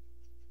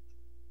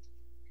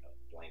 Kind of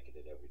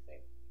blanketed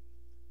everything.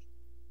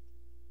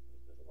 A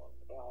little bit along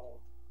the bottom,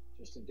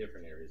 just in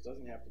different areas.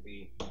 Doesn't have to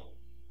be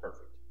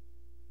perfect,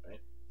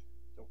 right?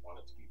 Don't want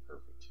it to be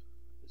perfect.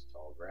 This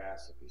tall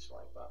grass, if you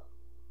swipe up.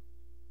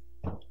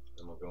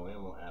 Then we'll go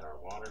in, we'll add our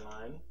water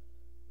line,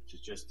 which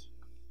is just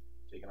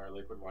taking our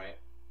liquid white,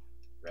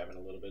 grabbing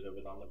a little bit of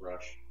it on the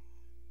brush.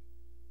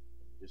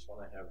 You just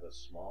want to have the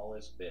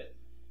smallest bit.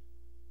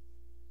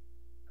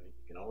 Right?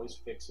 You can always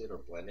fix it or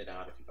blend it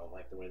out if you don't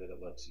like the way that it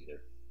looks either.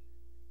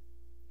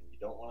 And you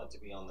don't want it to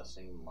be on the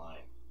same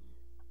line.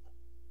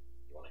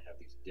 You want to have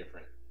these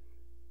different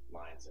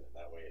lines in it.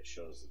 That way it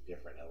shows the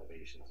different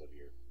elevations of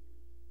your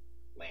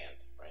land,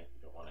 right?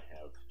 You don't want to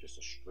have just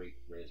a straight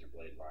razor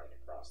blade line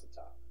across the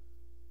top.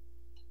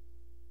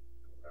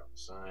 Over on the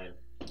side,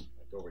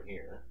 like over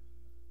here.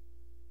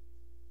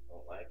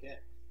 Don't like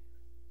it,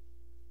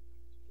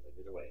 just blend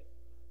it away.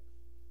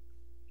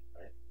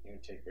 Right? You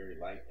can take very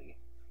lightly.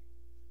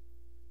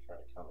 Try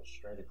to come as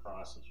straight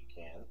across as you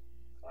can.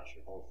 Across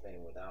your whole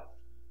thing without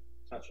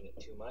touching it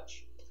too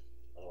much.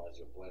 Otherwise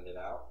you'll blend it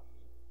out.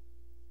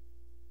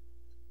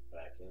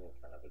 Back in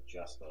and kind of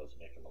adjust those,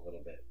 make them a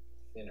little bit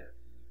thinner.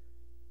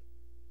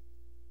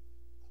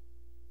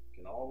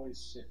 You can always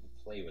sit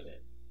and play with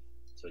it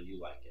so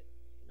you like it.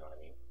 You know what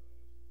I mean?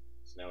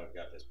 So now we've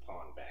got this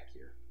pond back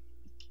here.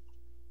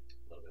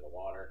 A little bit of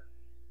water.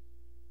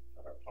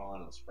 Got our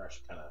pond, this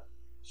fresh kind of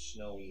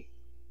snowy,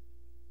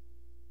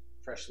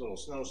 fresh little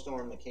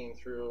snowstorm that came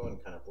through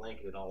and kind of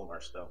blanketed all of our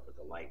stuff with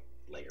a light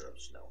layer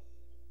of snow.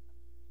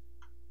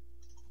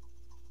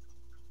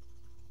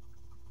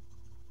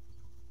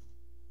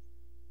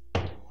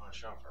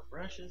 Wash off our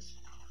brushes.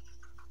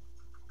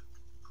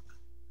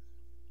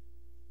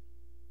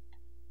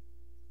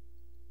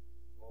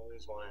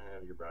 Always want to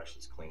have your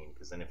brushes clean,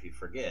 because then if you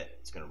forget,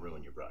 it's going to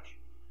ruin your brush.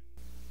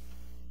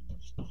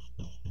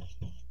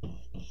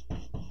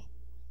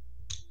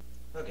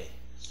 Okay,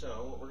 so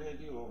what we're going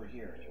to do over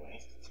here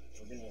anyway,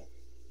 we're going to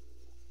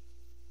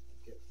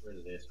get rid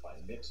of this by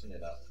mixing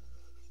it up,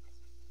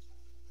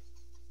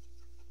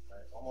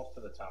 right, almost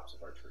to the tops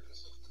of our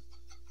trees.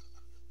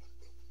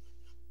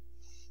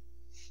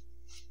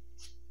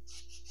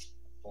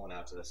 Pulling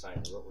out to the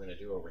side, what we're going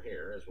to do over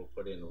here is we'll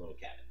put in a little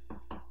cabin.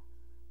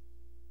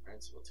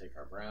 Alright, so we'll take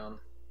our brown,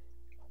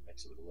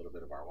 mix it with a little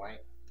bit of our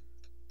white.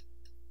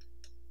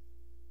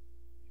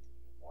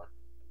 More.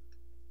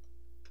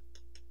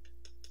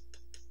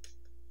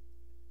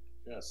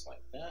 Just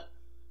like that.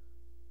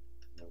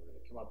 And then we're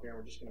going to come up here and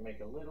we're just going to make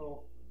a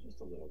little,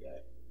 just a little guy.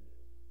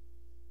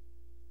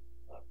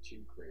 Not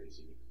too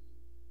crazy.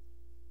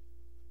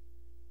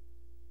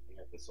 We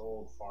got this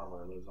old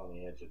farmer who lives on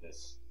the edge of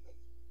this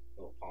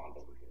little pond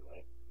over here,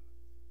 right?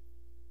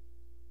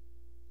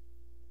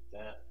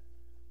 Like that.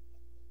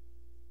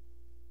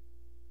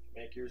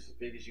 Make yours as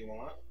big as you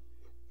want.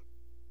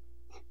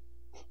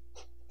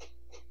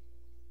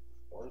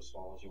 as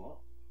small as you want.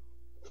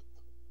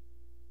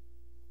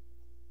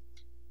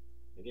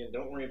 Again,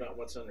 don't worry about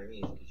what's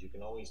underneath because you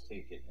can always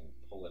take it and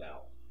pull it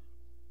out.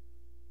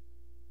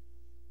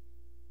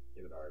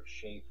 Give it our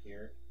shape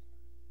here.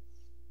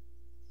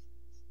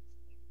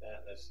 Like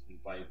that. That's,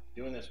 by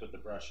doing this with the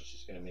brush, it's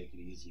just going to make it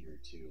easier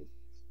to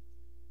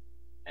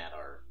add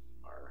our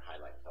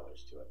highlight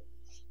colors to it.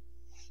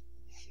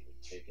 You can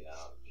take it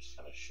out and just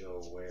kind of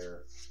show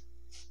where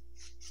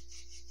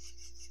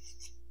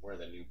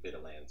the new bit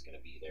of land is going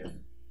to be there. Grab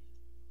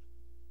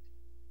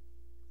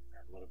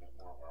a little bit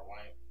more of our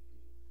white.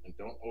 And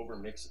don't over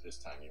mix it this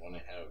time. You want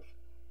to have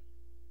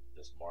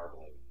this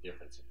marbling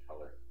difference in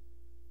color.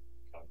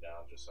 Come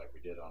down just like we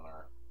did on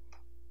our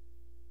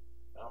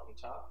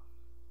mountaintop.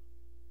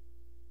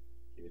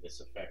 Give you this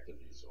effect of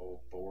these old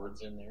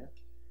boards in there.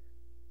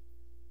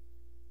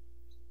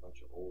 Just a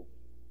bunch of old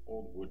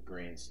wood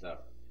grain stuff.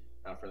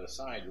 Now for the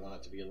side, you want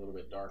it to be a little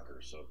bit darker,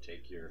 so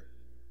take your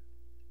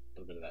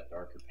little bit of that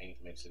darker paint,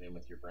 mix it in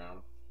with your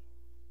brown.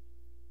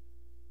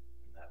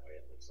 And that way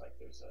it looks like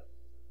there's a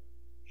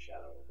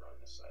shadow over on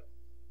this side.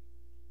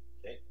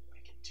 Okay, we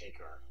can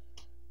take our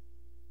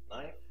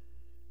knife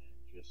and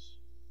just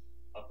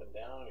up and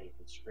down, or you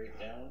can scrape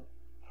down,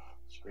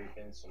 scrape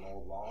in some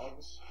old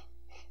logs.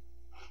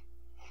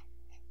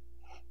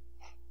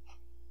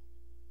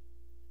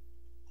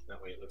 That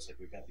way it looks like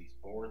we've got these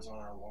boards on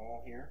our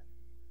wall here.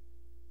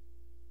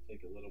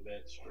 Take a little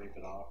bit, scrape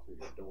it off for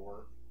your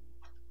door.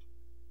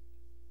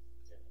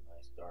 Get a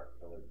nice dark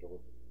colored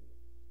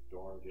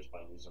door just by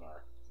using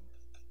our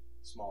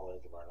small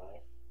edge of our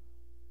knife.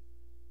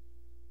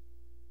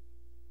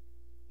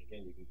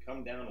 Again, you can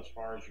come down as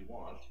far as you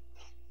want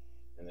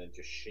and then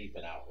just shape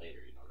it out later.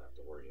 You don't have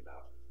to worry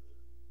about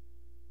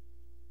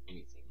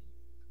anything.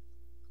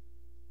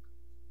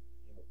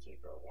 And we'll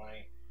take our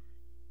white,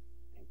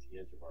 paint the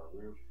edge of our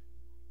roof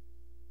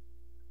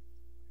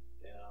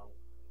down.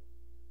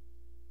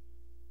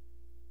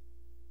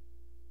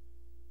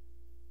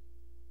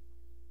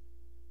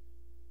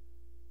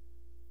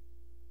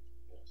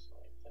 Just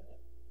like that.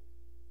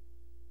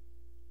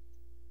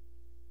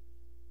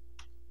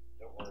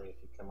 Don't worry if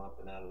you come up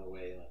and out of the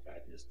way like I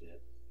just did.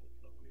 You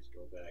can always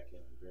go back in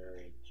and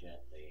very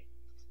gently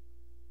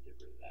get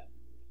rid of that.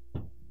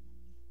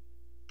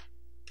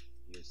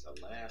 Use the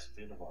last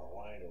bit of our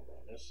white over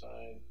on this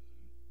side.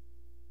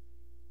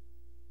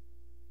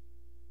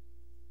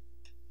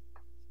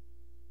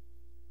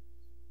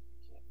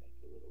 Can't make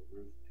a little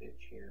roof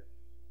pitch here.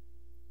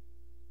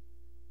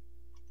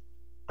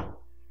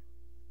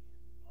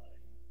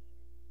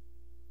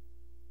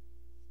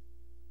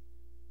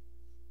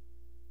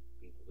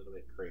 Being a little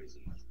bit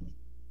crazy. It's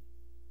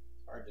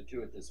hard to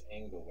do at this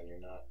angle when you're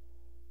not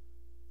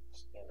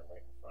standing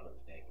right in front of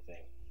the dang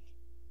thing.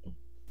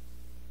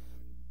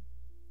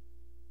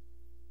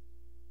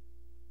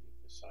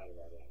 The side of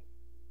our little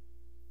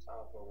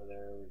top over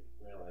there,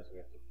 we realize we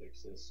have to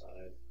fix this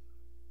side.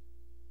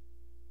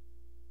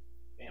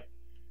 Bam.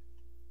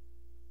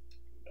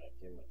 Come back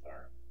in with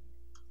our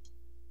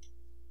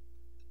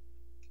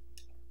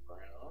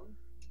brown.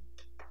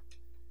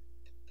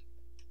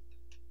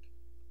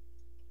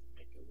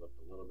 Make it look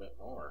a little bit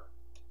more.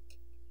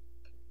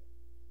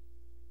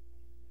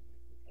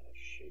 We can kind of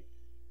shape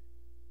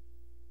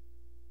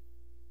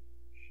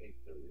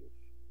the roof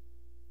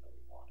how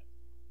we want it.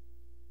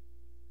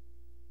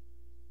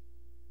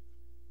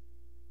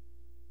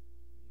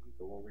 You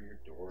can go over your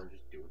door and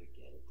just do it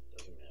again. It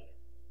doesn't matter.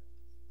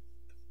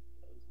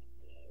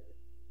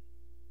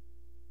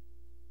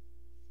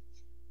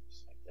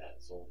 Just like that.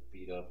 It's old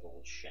beat up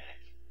old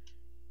shack.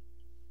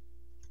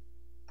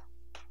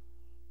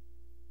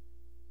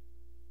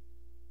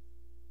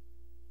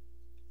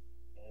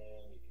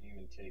 And you can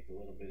even take a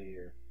little bit of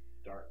your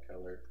dark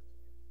color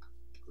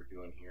like we're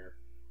doing here.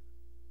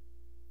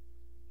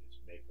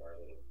 Just make our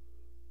little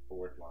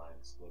board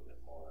lines a little bit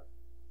more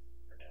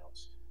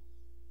pronounced.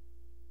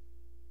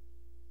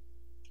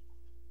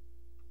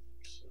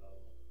 So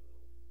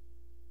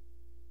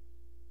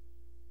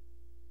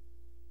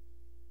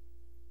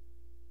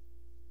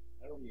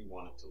however you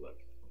want it to look.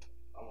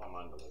 I want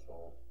mine to look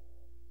all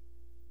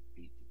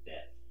beat to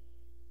death.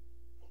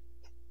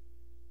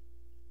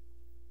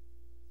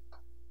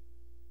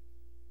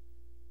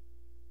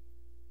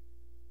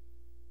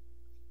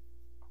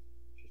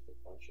 Just a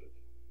bunch of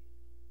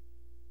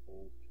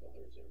old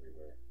colors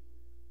everywhere.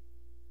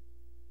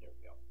 There we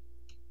go.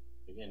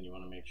 Again, you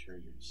want to make sure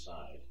your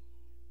side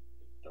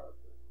is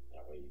darker.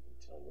 That way you can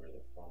tell where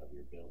the front of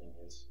your building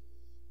is.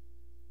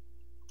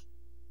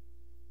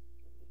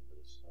 Get a little bit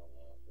of stone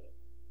off it.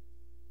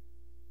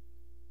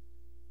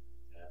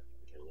 That.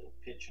 We get a little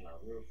pitch in our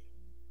roof.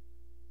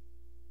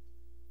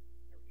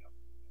 There we go.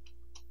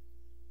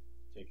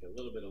 Take a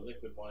little bit of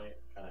liquid white,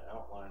 kind of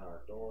outline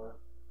our door.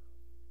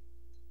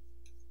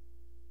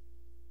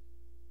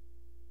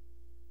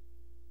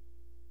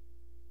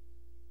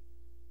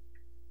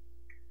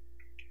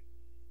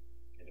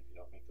 And if you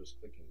don't make those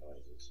clicking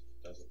noises,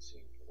 it doesn't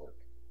seem to work.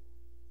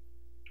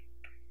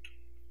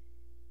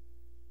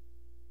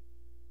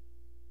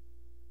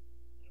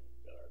 And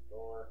we've got our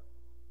door.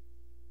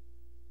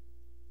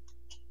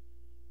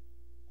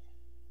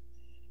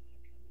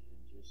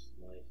 just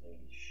lightly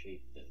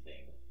shape the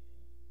thing.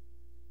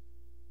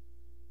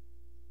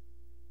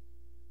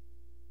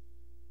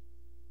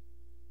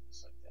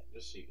 Just like that,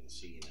 just so you can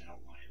see an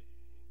outline.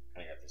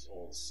 Kind of got this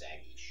old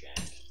saggy shack.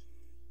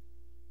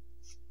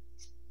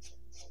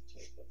 I'll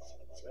take the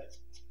bottom of it,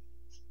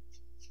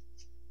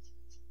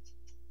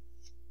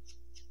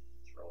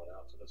 throw it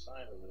out to the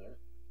side over there.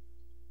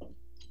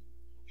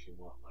 Actually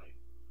want my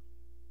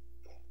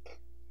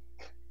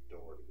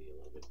door to be a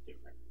little bit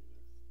different.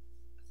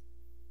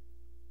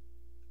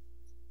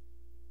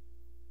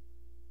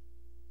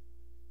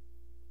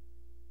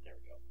 There we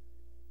go.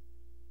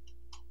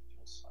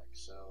 Just like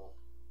so.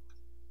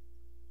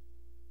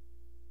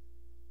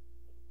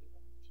 A little bit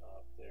on the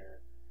top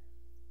there.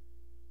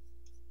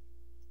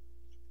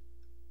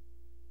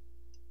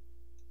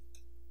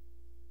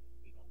 A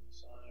little bit on the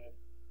side.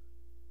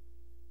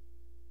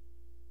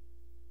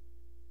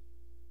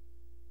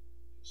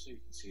 Just so you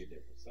can see a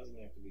difference. Doesn't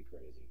have to be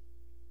crazy.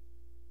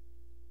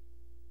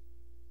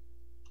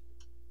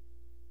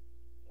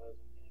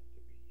 Doesn't have to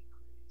be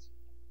crazy.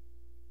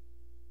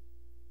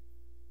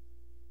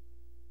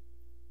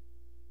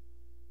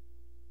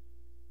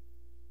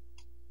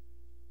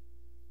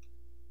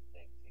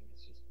 Dang thing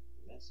is just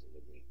messing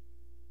with me.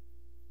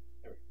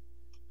 There we go.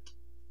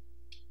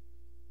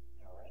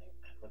 Alright,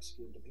 that looks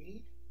good to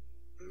me.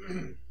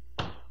 And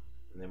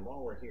then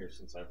while we're here,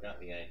 since I've got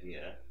the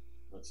idea,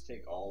 let's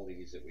take all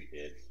these that we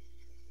did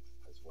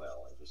as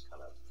well and just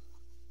kind of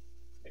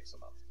mix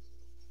them up.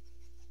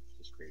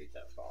 Just create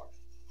that fog.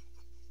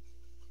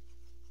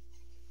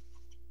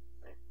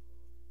 Right.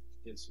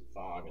 Get some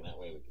fog, and that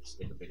way we can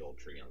stick a big old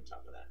tree on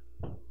top of that.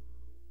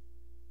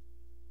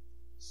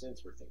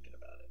 Since we're thinking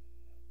about it.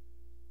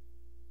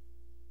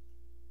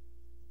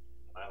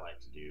 What I like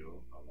to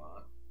do a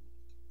lot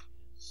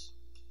is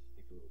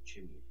make a little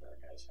chimney for our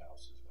guy's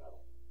house as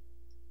well.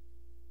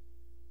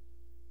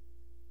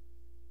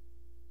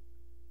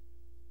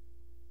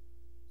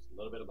 Just a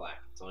little bit of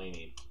black, that's all you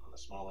need on the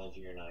small edge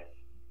of your knife. A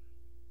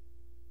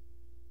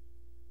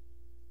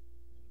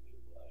little bit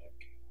of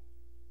black.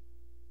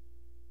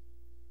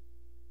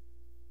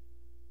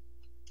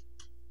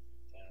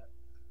 Like that.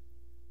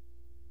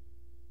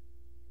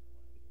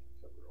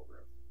 Cover over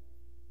it.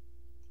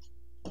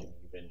 And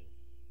even if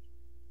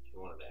you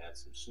wanted to add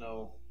some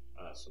snow,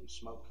 some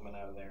smoke coming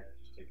out of there,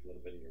 just take a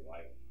little bit of your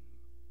white,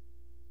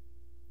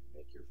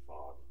 make your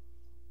fog.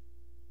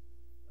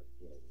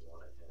 Again, you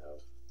want to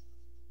have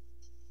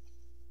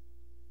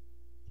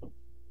your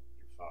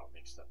fog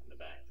mixed up in the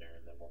back there,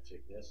 and then we'll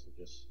take this and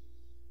just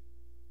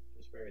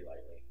very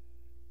lightly.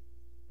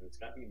 And it's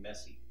got to be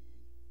messy.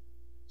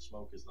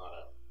 Smoke is not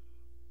a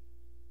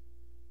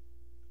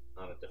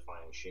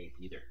defined shape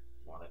either.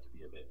 You want it to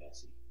be a bit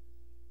messy.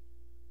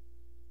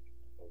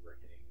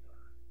 Overhang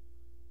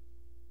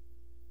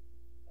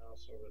our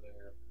house over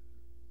there.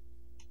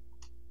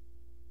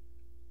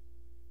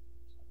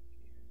 Top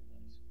here,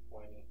 nice and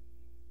pointy.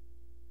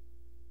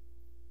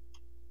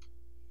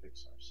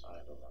 Fix our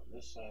side over on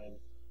this side.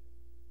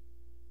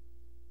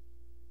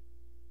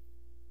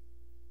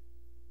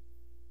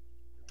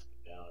 Drop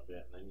it down a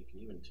bit, and then you can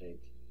even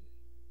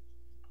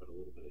put a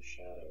little bit of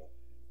shadow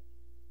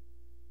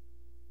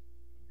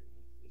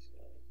underneath this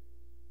guy.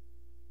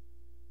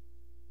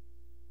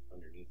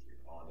 Underneath your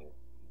awning.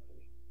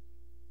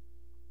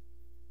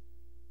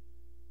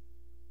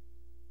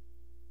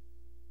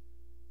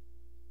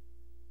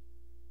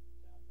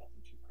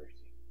 Nothing too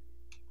crazy.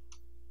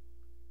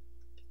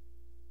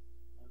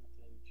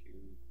 Nothing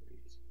too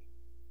crazy.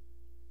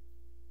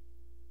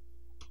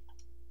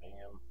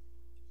 Bam.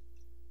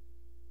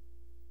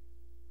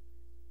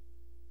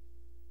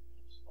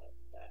 Just like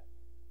that.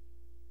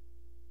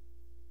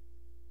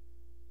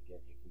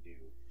 Again, you can do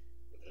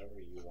whatever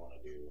you want to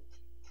do.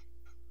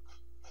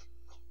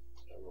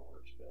 Whatever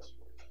works best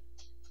for you.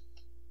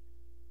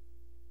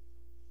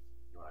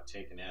 You want to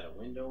take and add a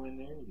window in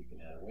there, you can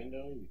add a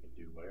window, you can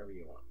do whatever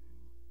you want.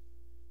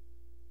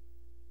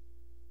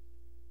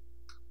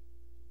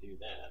 To do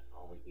that,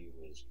 all we do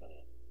is kind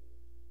of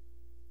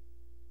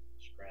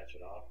scratch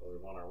it off where we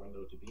want our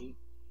window to be.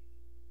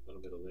 A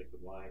little bit of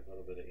liquid white, a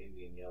little bit of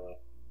Indian yellow.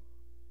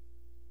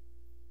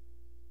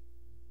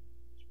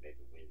 Just make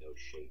a window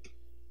shape.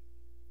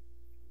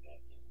 Come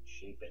back in and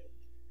shape it.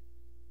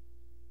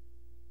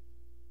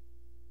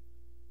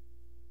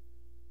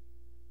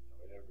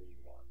 Whatever you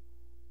want.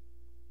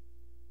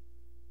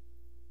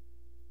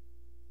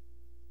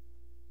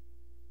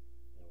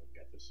 Now we've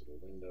got this little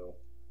window.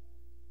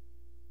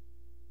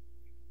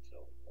 You can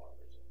tell the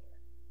flowers in there.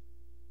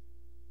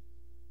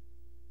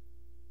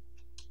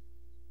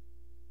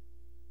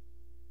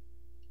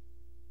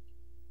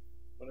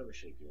 Whatever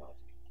shape you want it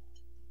to be.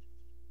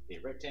 It could be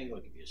a rectangle,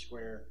 it could be a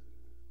square,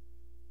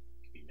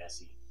 it could be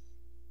messy.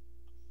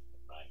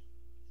 Right.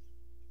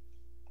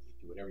 You can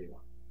do whatever you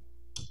want.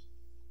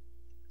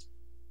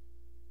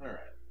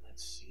 Alright,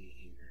 let's see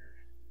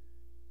here.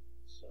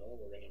 So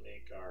we're going to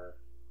make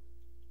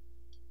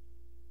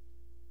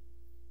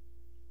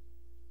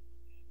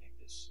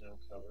this snow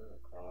cover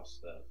across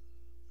the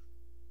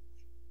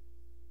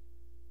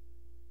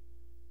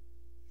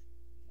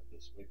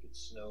this wicked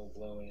snow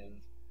blow in.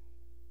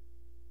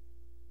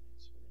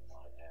 So we're going to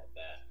want to add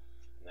that.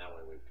 And that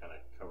way we've kind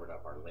of covered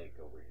up our lake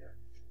over here.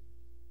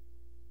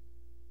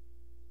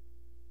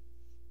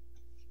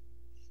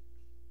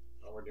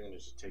 All we're doing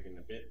is just taking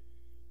a bit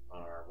on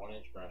our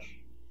 1-inch brush,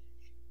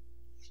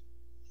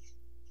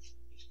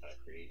 just kind of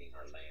creating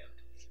our land.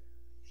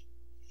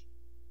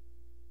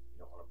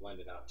 You don't want to blend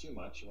it out too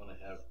much. You want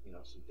to have, you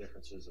know, some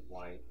differences of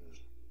white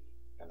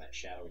and that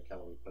shadowy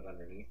color we put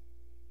underneath.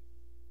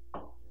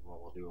 And what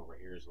we'll do over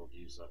here is we'll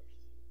use up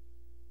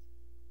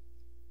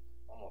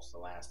almost the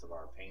last of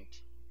our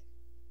paint.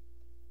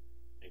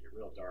 Make it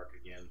real dark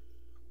again.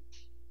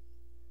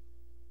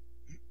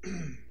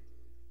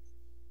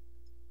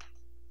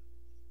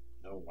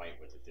 No white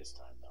with it this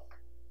time though.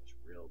 It's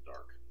real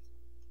dark.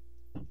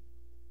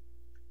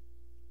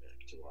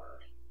 Back to our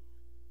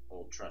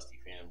old trusty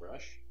fan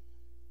brush.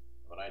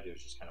 What I do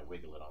is just kind of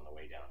wiggle it on the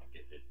way down and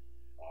get it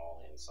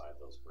all inside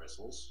those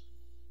bristles.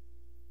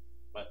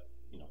 But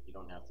you know, you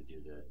don't have to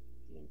do the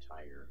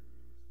entire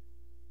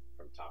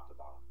from top to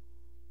bottom.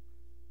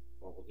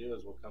 What we'll do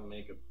is we'll come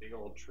make a big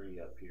old tree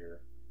up here,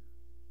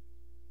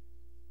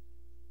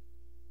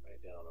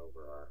 right down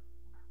over our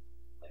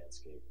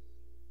landscape.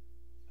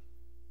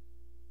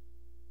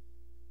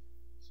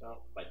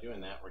 So by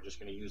doing that, we're just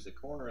going to use the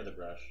corner of the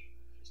brush,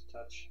 just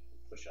touch,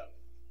 push up.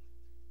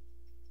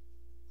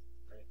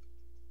 Right?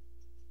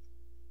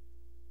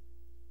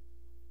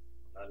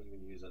 I'm not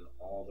even using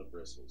all the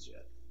bristles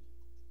yet.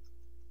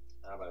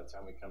 Now by the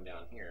time we come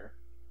down here,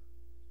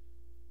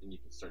 then you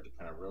can start to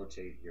kind of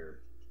rotate your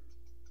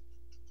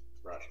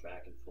brush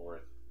back and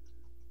forth,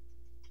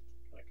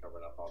 kind of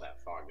covering up all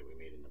that fog that we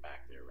made in the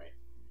back there, right?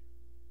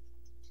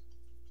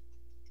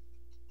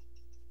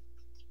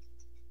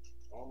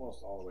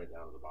 Almost all the way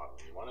down to the bottom.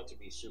 You want it to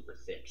be super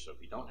thick, so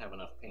if you don't have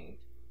enough paint,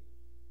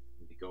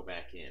 you can go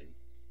back in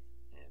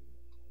and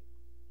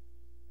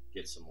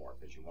get some more,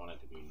 because you want it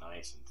to be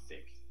nice and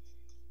thick.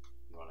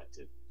 You want it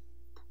to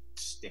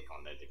stick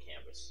on the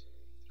canvas,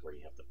 where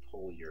you have to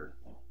pull your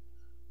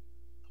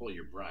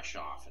brush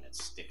off and it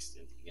sticks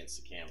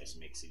against the canvas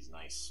and makes these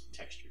nice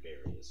textured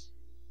areas.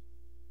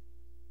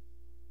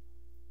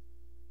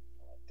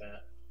 Like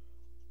that.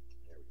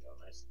 There we go,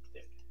 nice and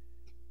thick.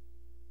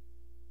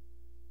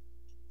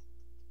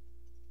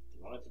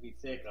 You want it to be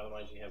thick,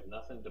 otherwise you have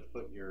nothing to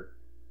put your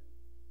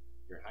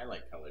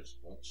highlight colors.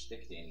 Won't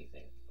stick to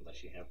anything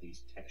unless you have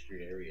these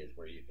textured areas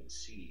where you can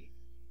see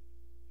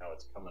how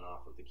it's coming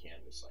off of the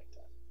canvas like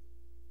that.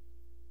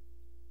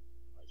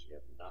 Otherwise you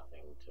have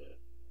nothing to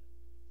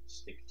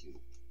stick to.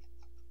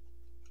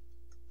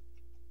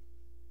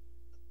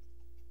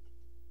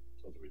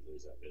 Told you we'd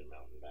lose that bit of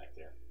mountain back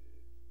there.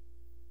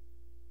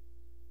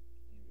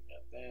 And we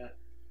got that.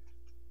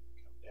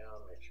 Come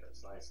down, make sure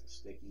it's nice and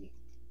sticky.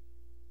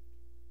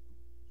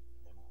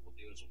 And then what we'll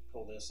do is we'll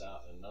pull this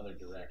out in another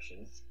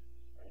direction.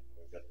 Right?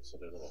 We've got this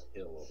other little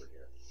hill over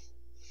here.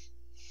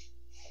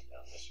 Come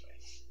down this way.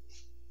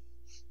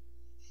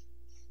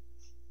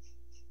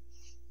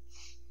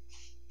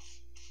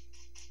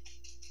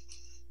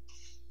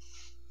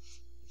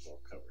 We'll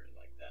cover it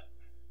like that.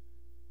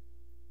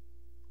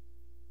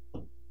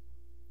 And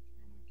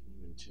we can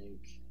even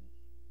take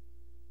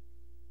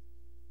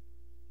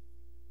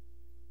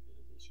a bit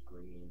of this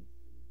green,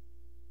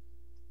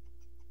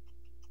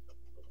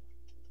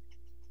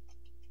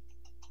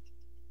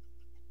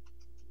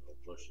 little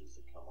bushes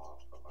that come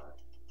off from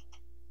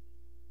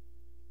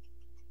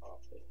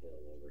off the hill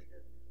over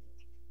here.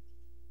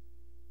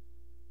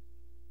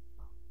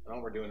 And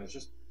all we're doing is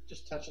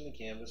just touching the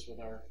canvas with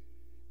our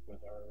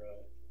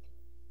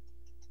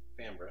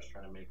fan brush,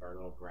 trying to make our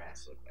little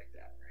grass look like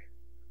that, right?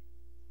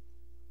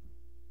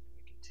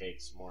 We can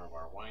take some more of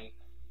our white,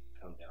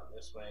 come down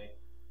this way,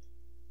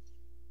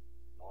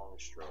 long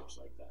strokes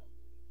like that.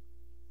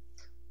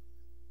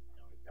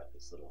 Now we've got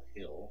this little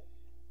hill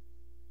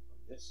on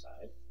this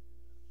side.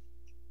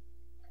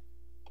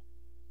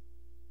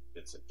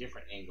 It's a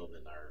different angle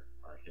than our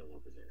hill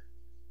over there.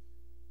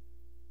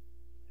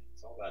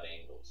 It's all about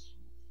angles.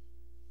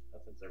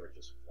 Nothing's ever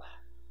just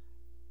flat.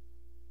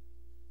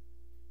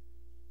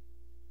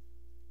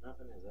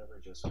 Nothing is ever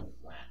just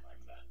flat like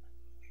that.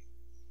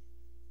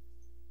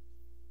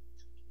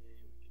 Okay,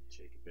 we can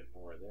take a bit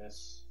more of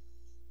this.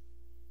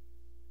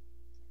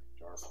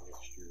 Dark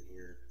mixture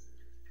here.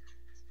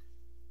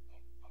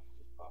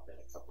 Just pop in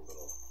a couple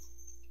little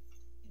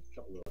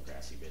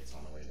grassy bits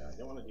on the way down. You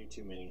don't want to do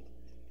too many.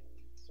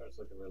 It starts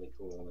looking really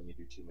cool, and then you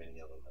do too many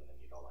of them, and then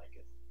you don't like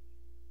it.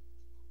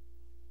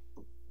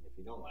 And if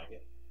you don't like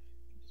it,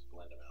 you just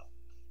blend them out.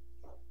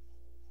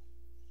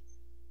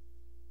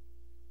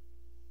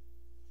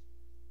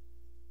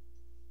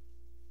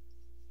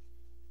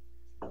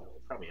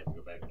 We'll probably have to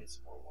go back and get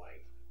some more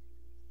white.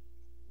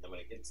 And then when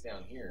it gets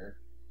down here,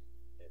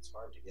 it's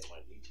hard to get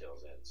my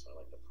details in, so I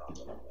like to prop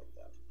it up like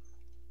that.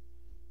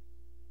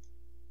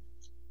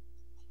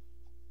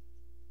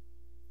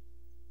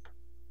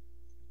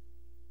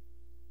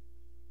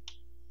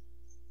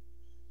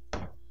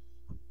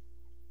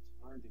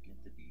 It's hard to get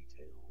the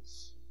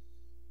details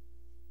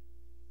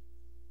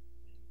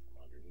in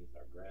from underneath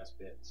with our grass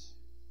bits.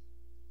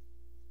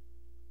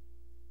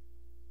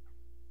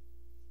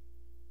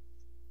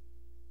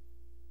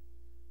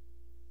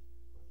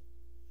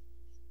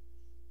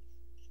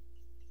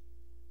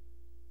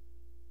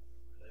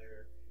 Over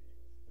there.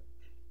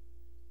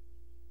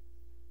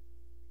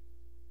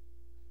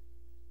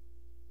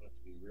 You want it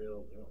to be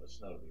real, you want the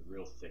snow to be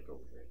real thick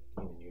over here.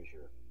 You can even use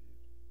your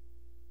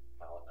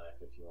palette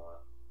knife if you want.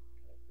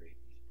 Kind of create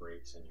these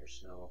breaks in your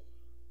snow.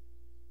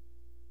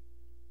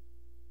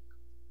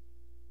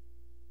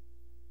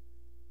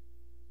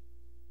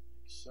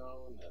 Like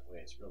so, and that way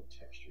it's real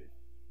textured.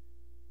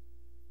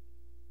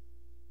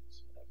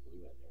 Some of that blue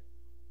in there.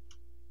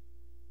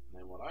 And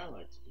then what I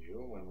like to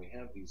do when we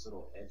have these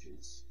little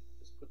edges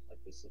is put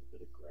like this little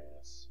bit of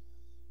grass,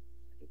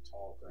 like a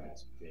tall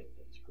grass bit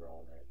that's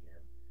growing right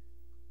here.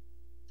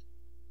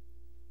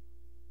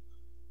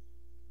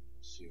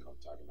 See what I'm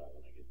talking about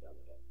when I get done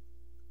with it.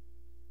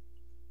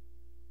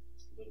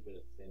 Just a little bit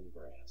of thin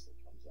grass that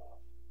comes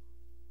off,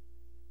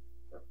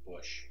 or a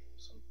bush,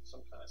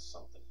 some kind of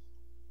something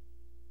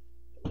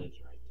that lives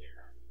right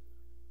there.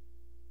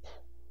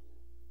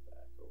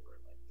 Back over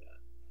it like that.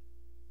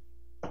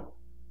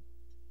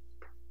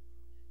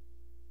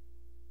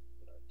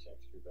 Put our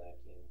texture back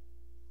in.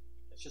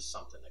 It's just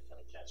something that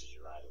kind of catches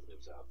your eye that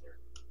lives out there.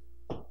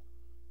 You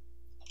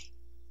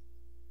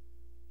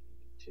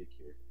can take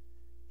your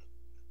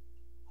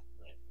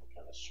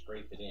kind of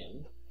scrape it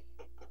in.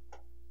 It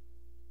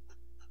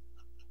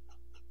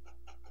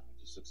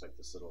just looks like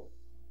this little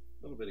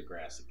bit of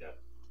grass that got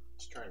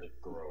it's trying to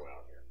grow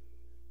out here.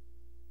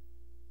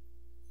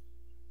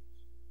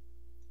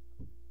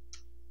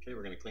 Okay,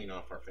 we're going to clean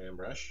off our fan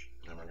brush,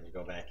 and then we're going to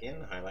go back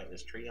in, highlight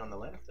this tree on the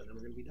left, and then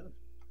we're going to be done.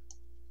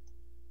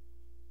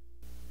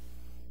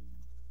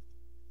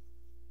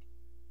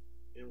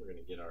 And we're going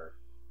to get our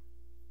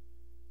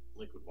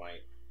liquid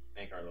white,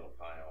 make our little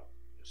pile,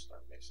 just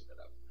start mixing it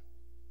up.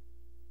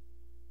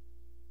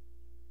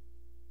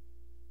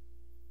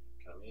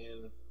 Come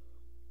in. And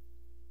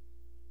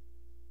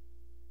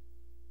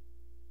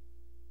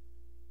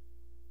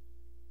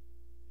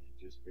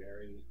just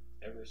very,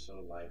 ever so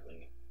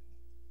lightly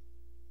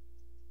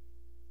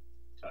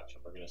touch.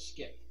 And we're going to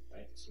skip,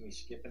 right? See me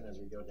skipping as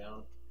we go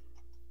down?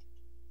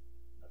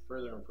 The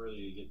further and further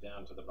you get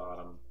down to the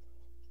bottom,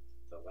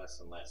 the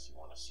less and less you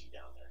want to see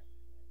down there.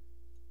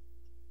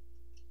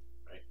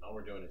 Right? And all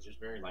we're doing is just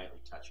very lightly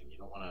touching. You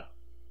don't want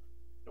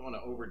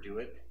to overdo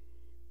it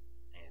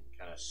and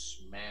kind of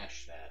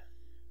smash that,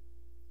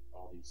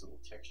 all these little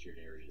textured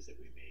areas that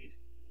we made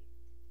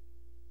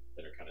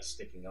that are kind of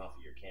sticking off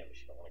of your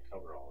canvas. You don't want to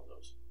cover all of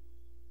those.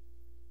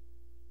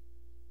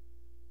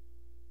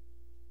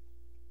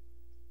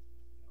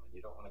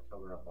 You don't want to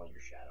cover up all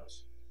your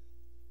shadows.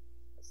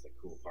 That's the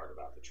cool part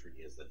about the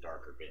tree, is the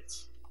darker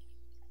bits.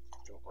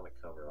 You don't want to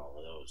cover all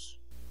of those.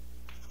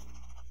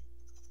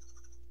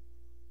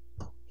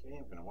 Okay,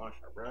 I'm going to wash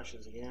our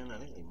brushes again. I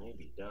think we may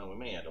be done. We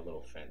may add a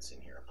little fence in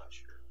here, I'm not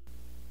sure.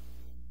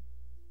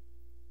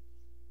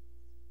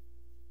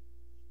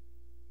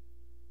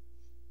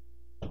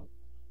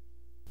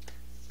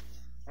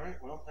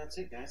 Alright, well, that's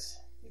it, guys.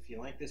 If you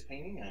like this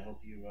painting, I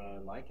hope you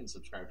like and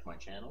subscribe to my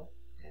channel,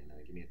 and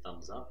give me a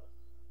thumbs up.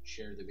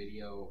 Share the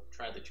video,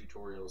 try the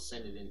tutorials,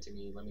 send it in to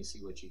me, let me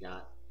see what you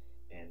got.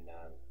 And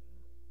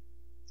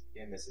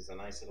again, this is a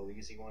nice little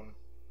easy one.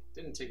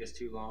 Didn't take us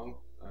too long.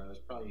 It was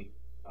probably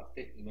about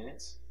 50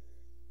 minutes.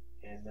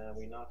 And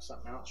we knocked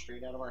something out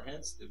straight out of our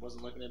heads. It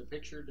wasn't looking at a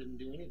picture, didn't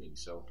do anything.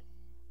 So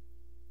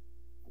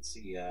let's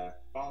see,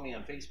 follow me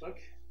on Facebook,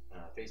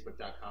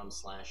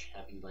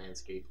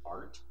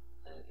 facebook.com/happylandscapeart.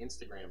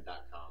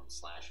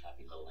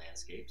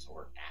 Instagram.com/happylittlelandscapes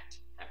or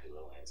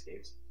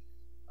 @happylittlelandscapes.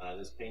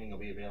 This painting will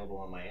be available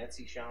on my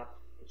Etsy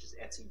shop, which is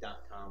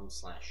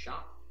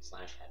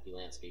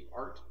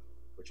etsy.com/shop/happylandscapeart,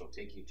 which will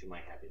take you to my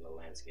Happy Little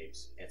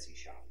Landscapes Etsy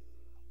shop.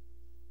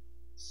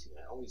 Let's see,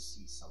 I always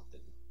see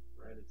something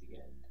right at the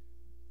end.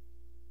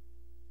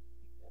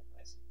 Make that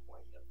nice and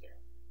pointy up there.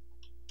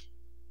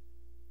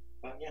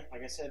 But yeah,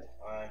 like I said,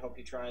 I hope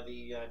you try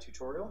the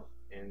tutorial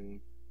and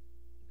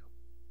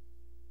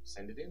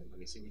send it in. Let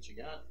me see what you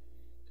got.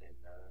 And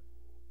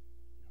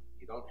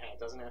you don't have, it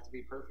doesn't have to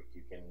be perfect.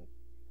 You can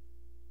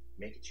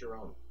make it your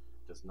own.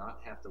 It does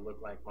not have to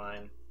look like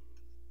mine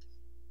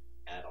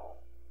at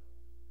all.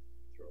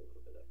 Throw a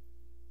little bit of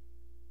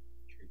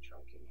tree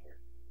trunk in here.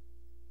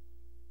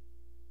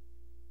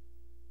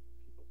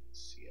 People can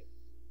see it.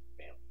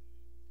 Bam.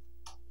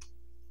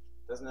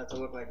 Doesn't have to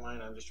look like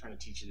mine. I'm just trying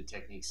to teach you the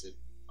techniques that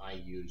I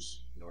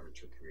use in order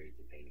to create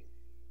the painting.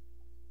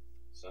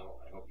 So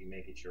I hope you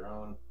make it your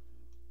own.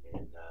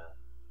 And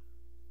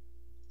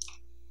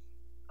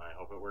I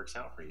hope it works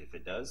out for you. If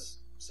it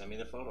does, send me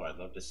the photo. I'd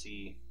love to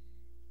see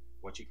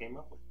what you came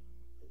up with.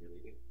 I really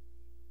do.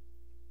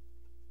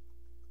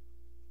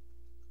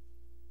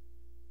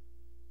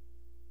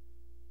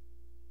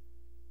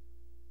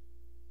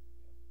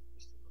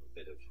 Just a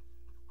little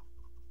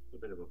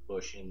bit of a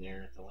bush in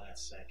there at the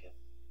last second.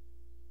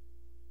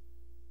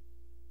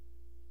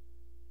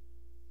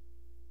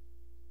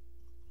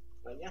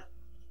 But yeah,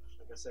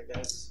 like I said,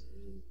 guys,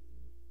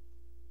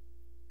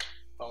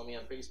 Follow me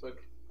on Facebook,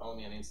 follow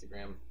me on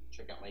Instagram,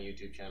 check out my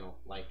YouTube channel,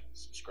 like,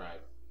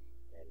 subscribe,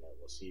 and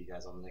we'll see you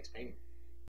guys on the next painting.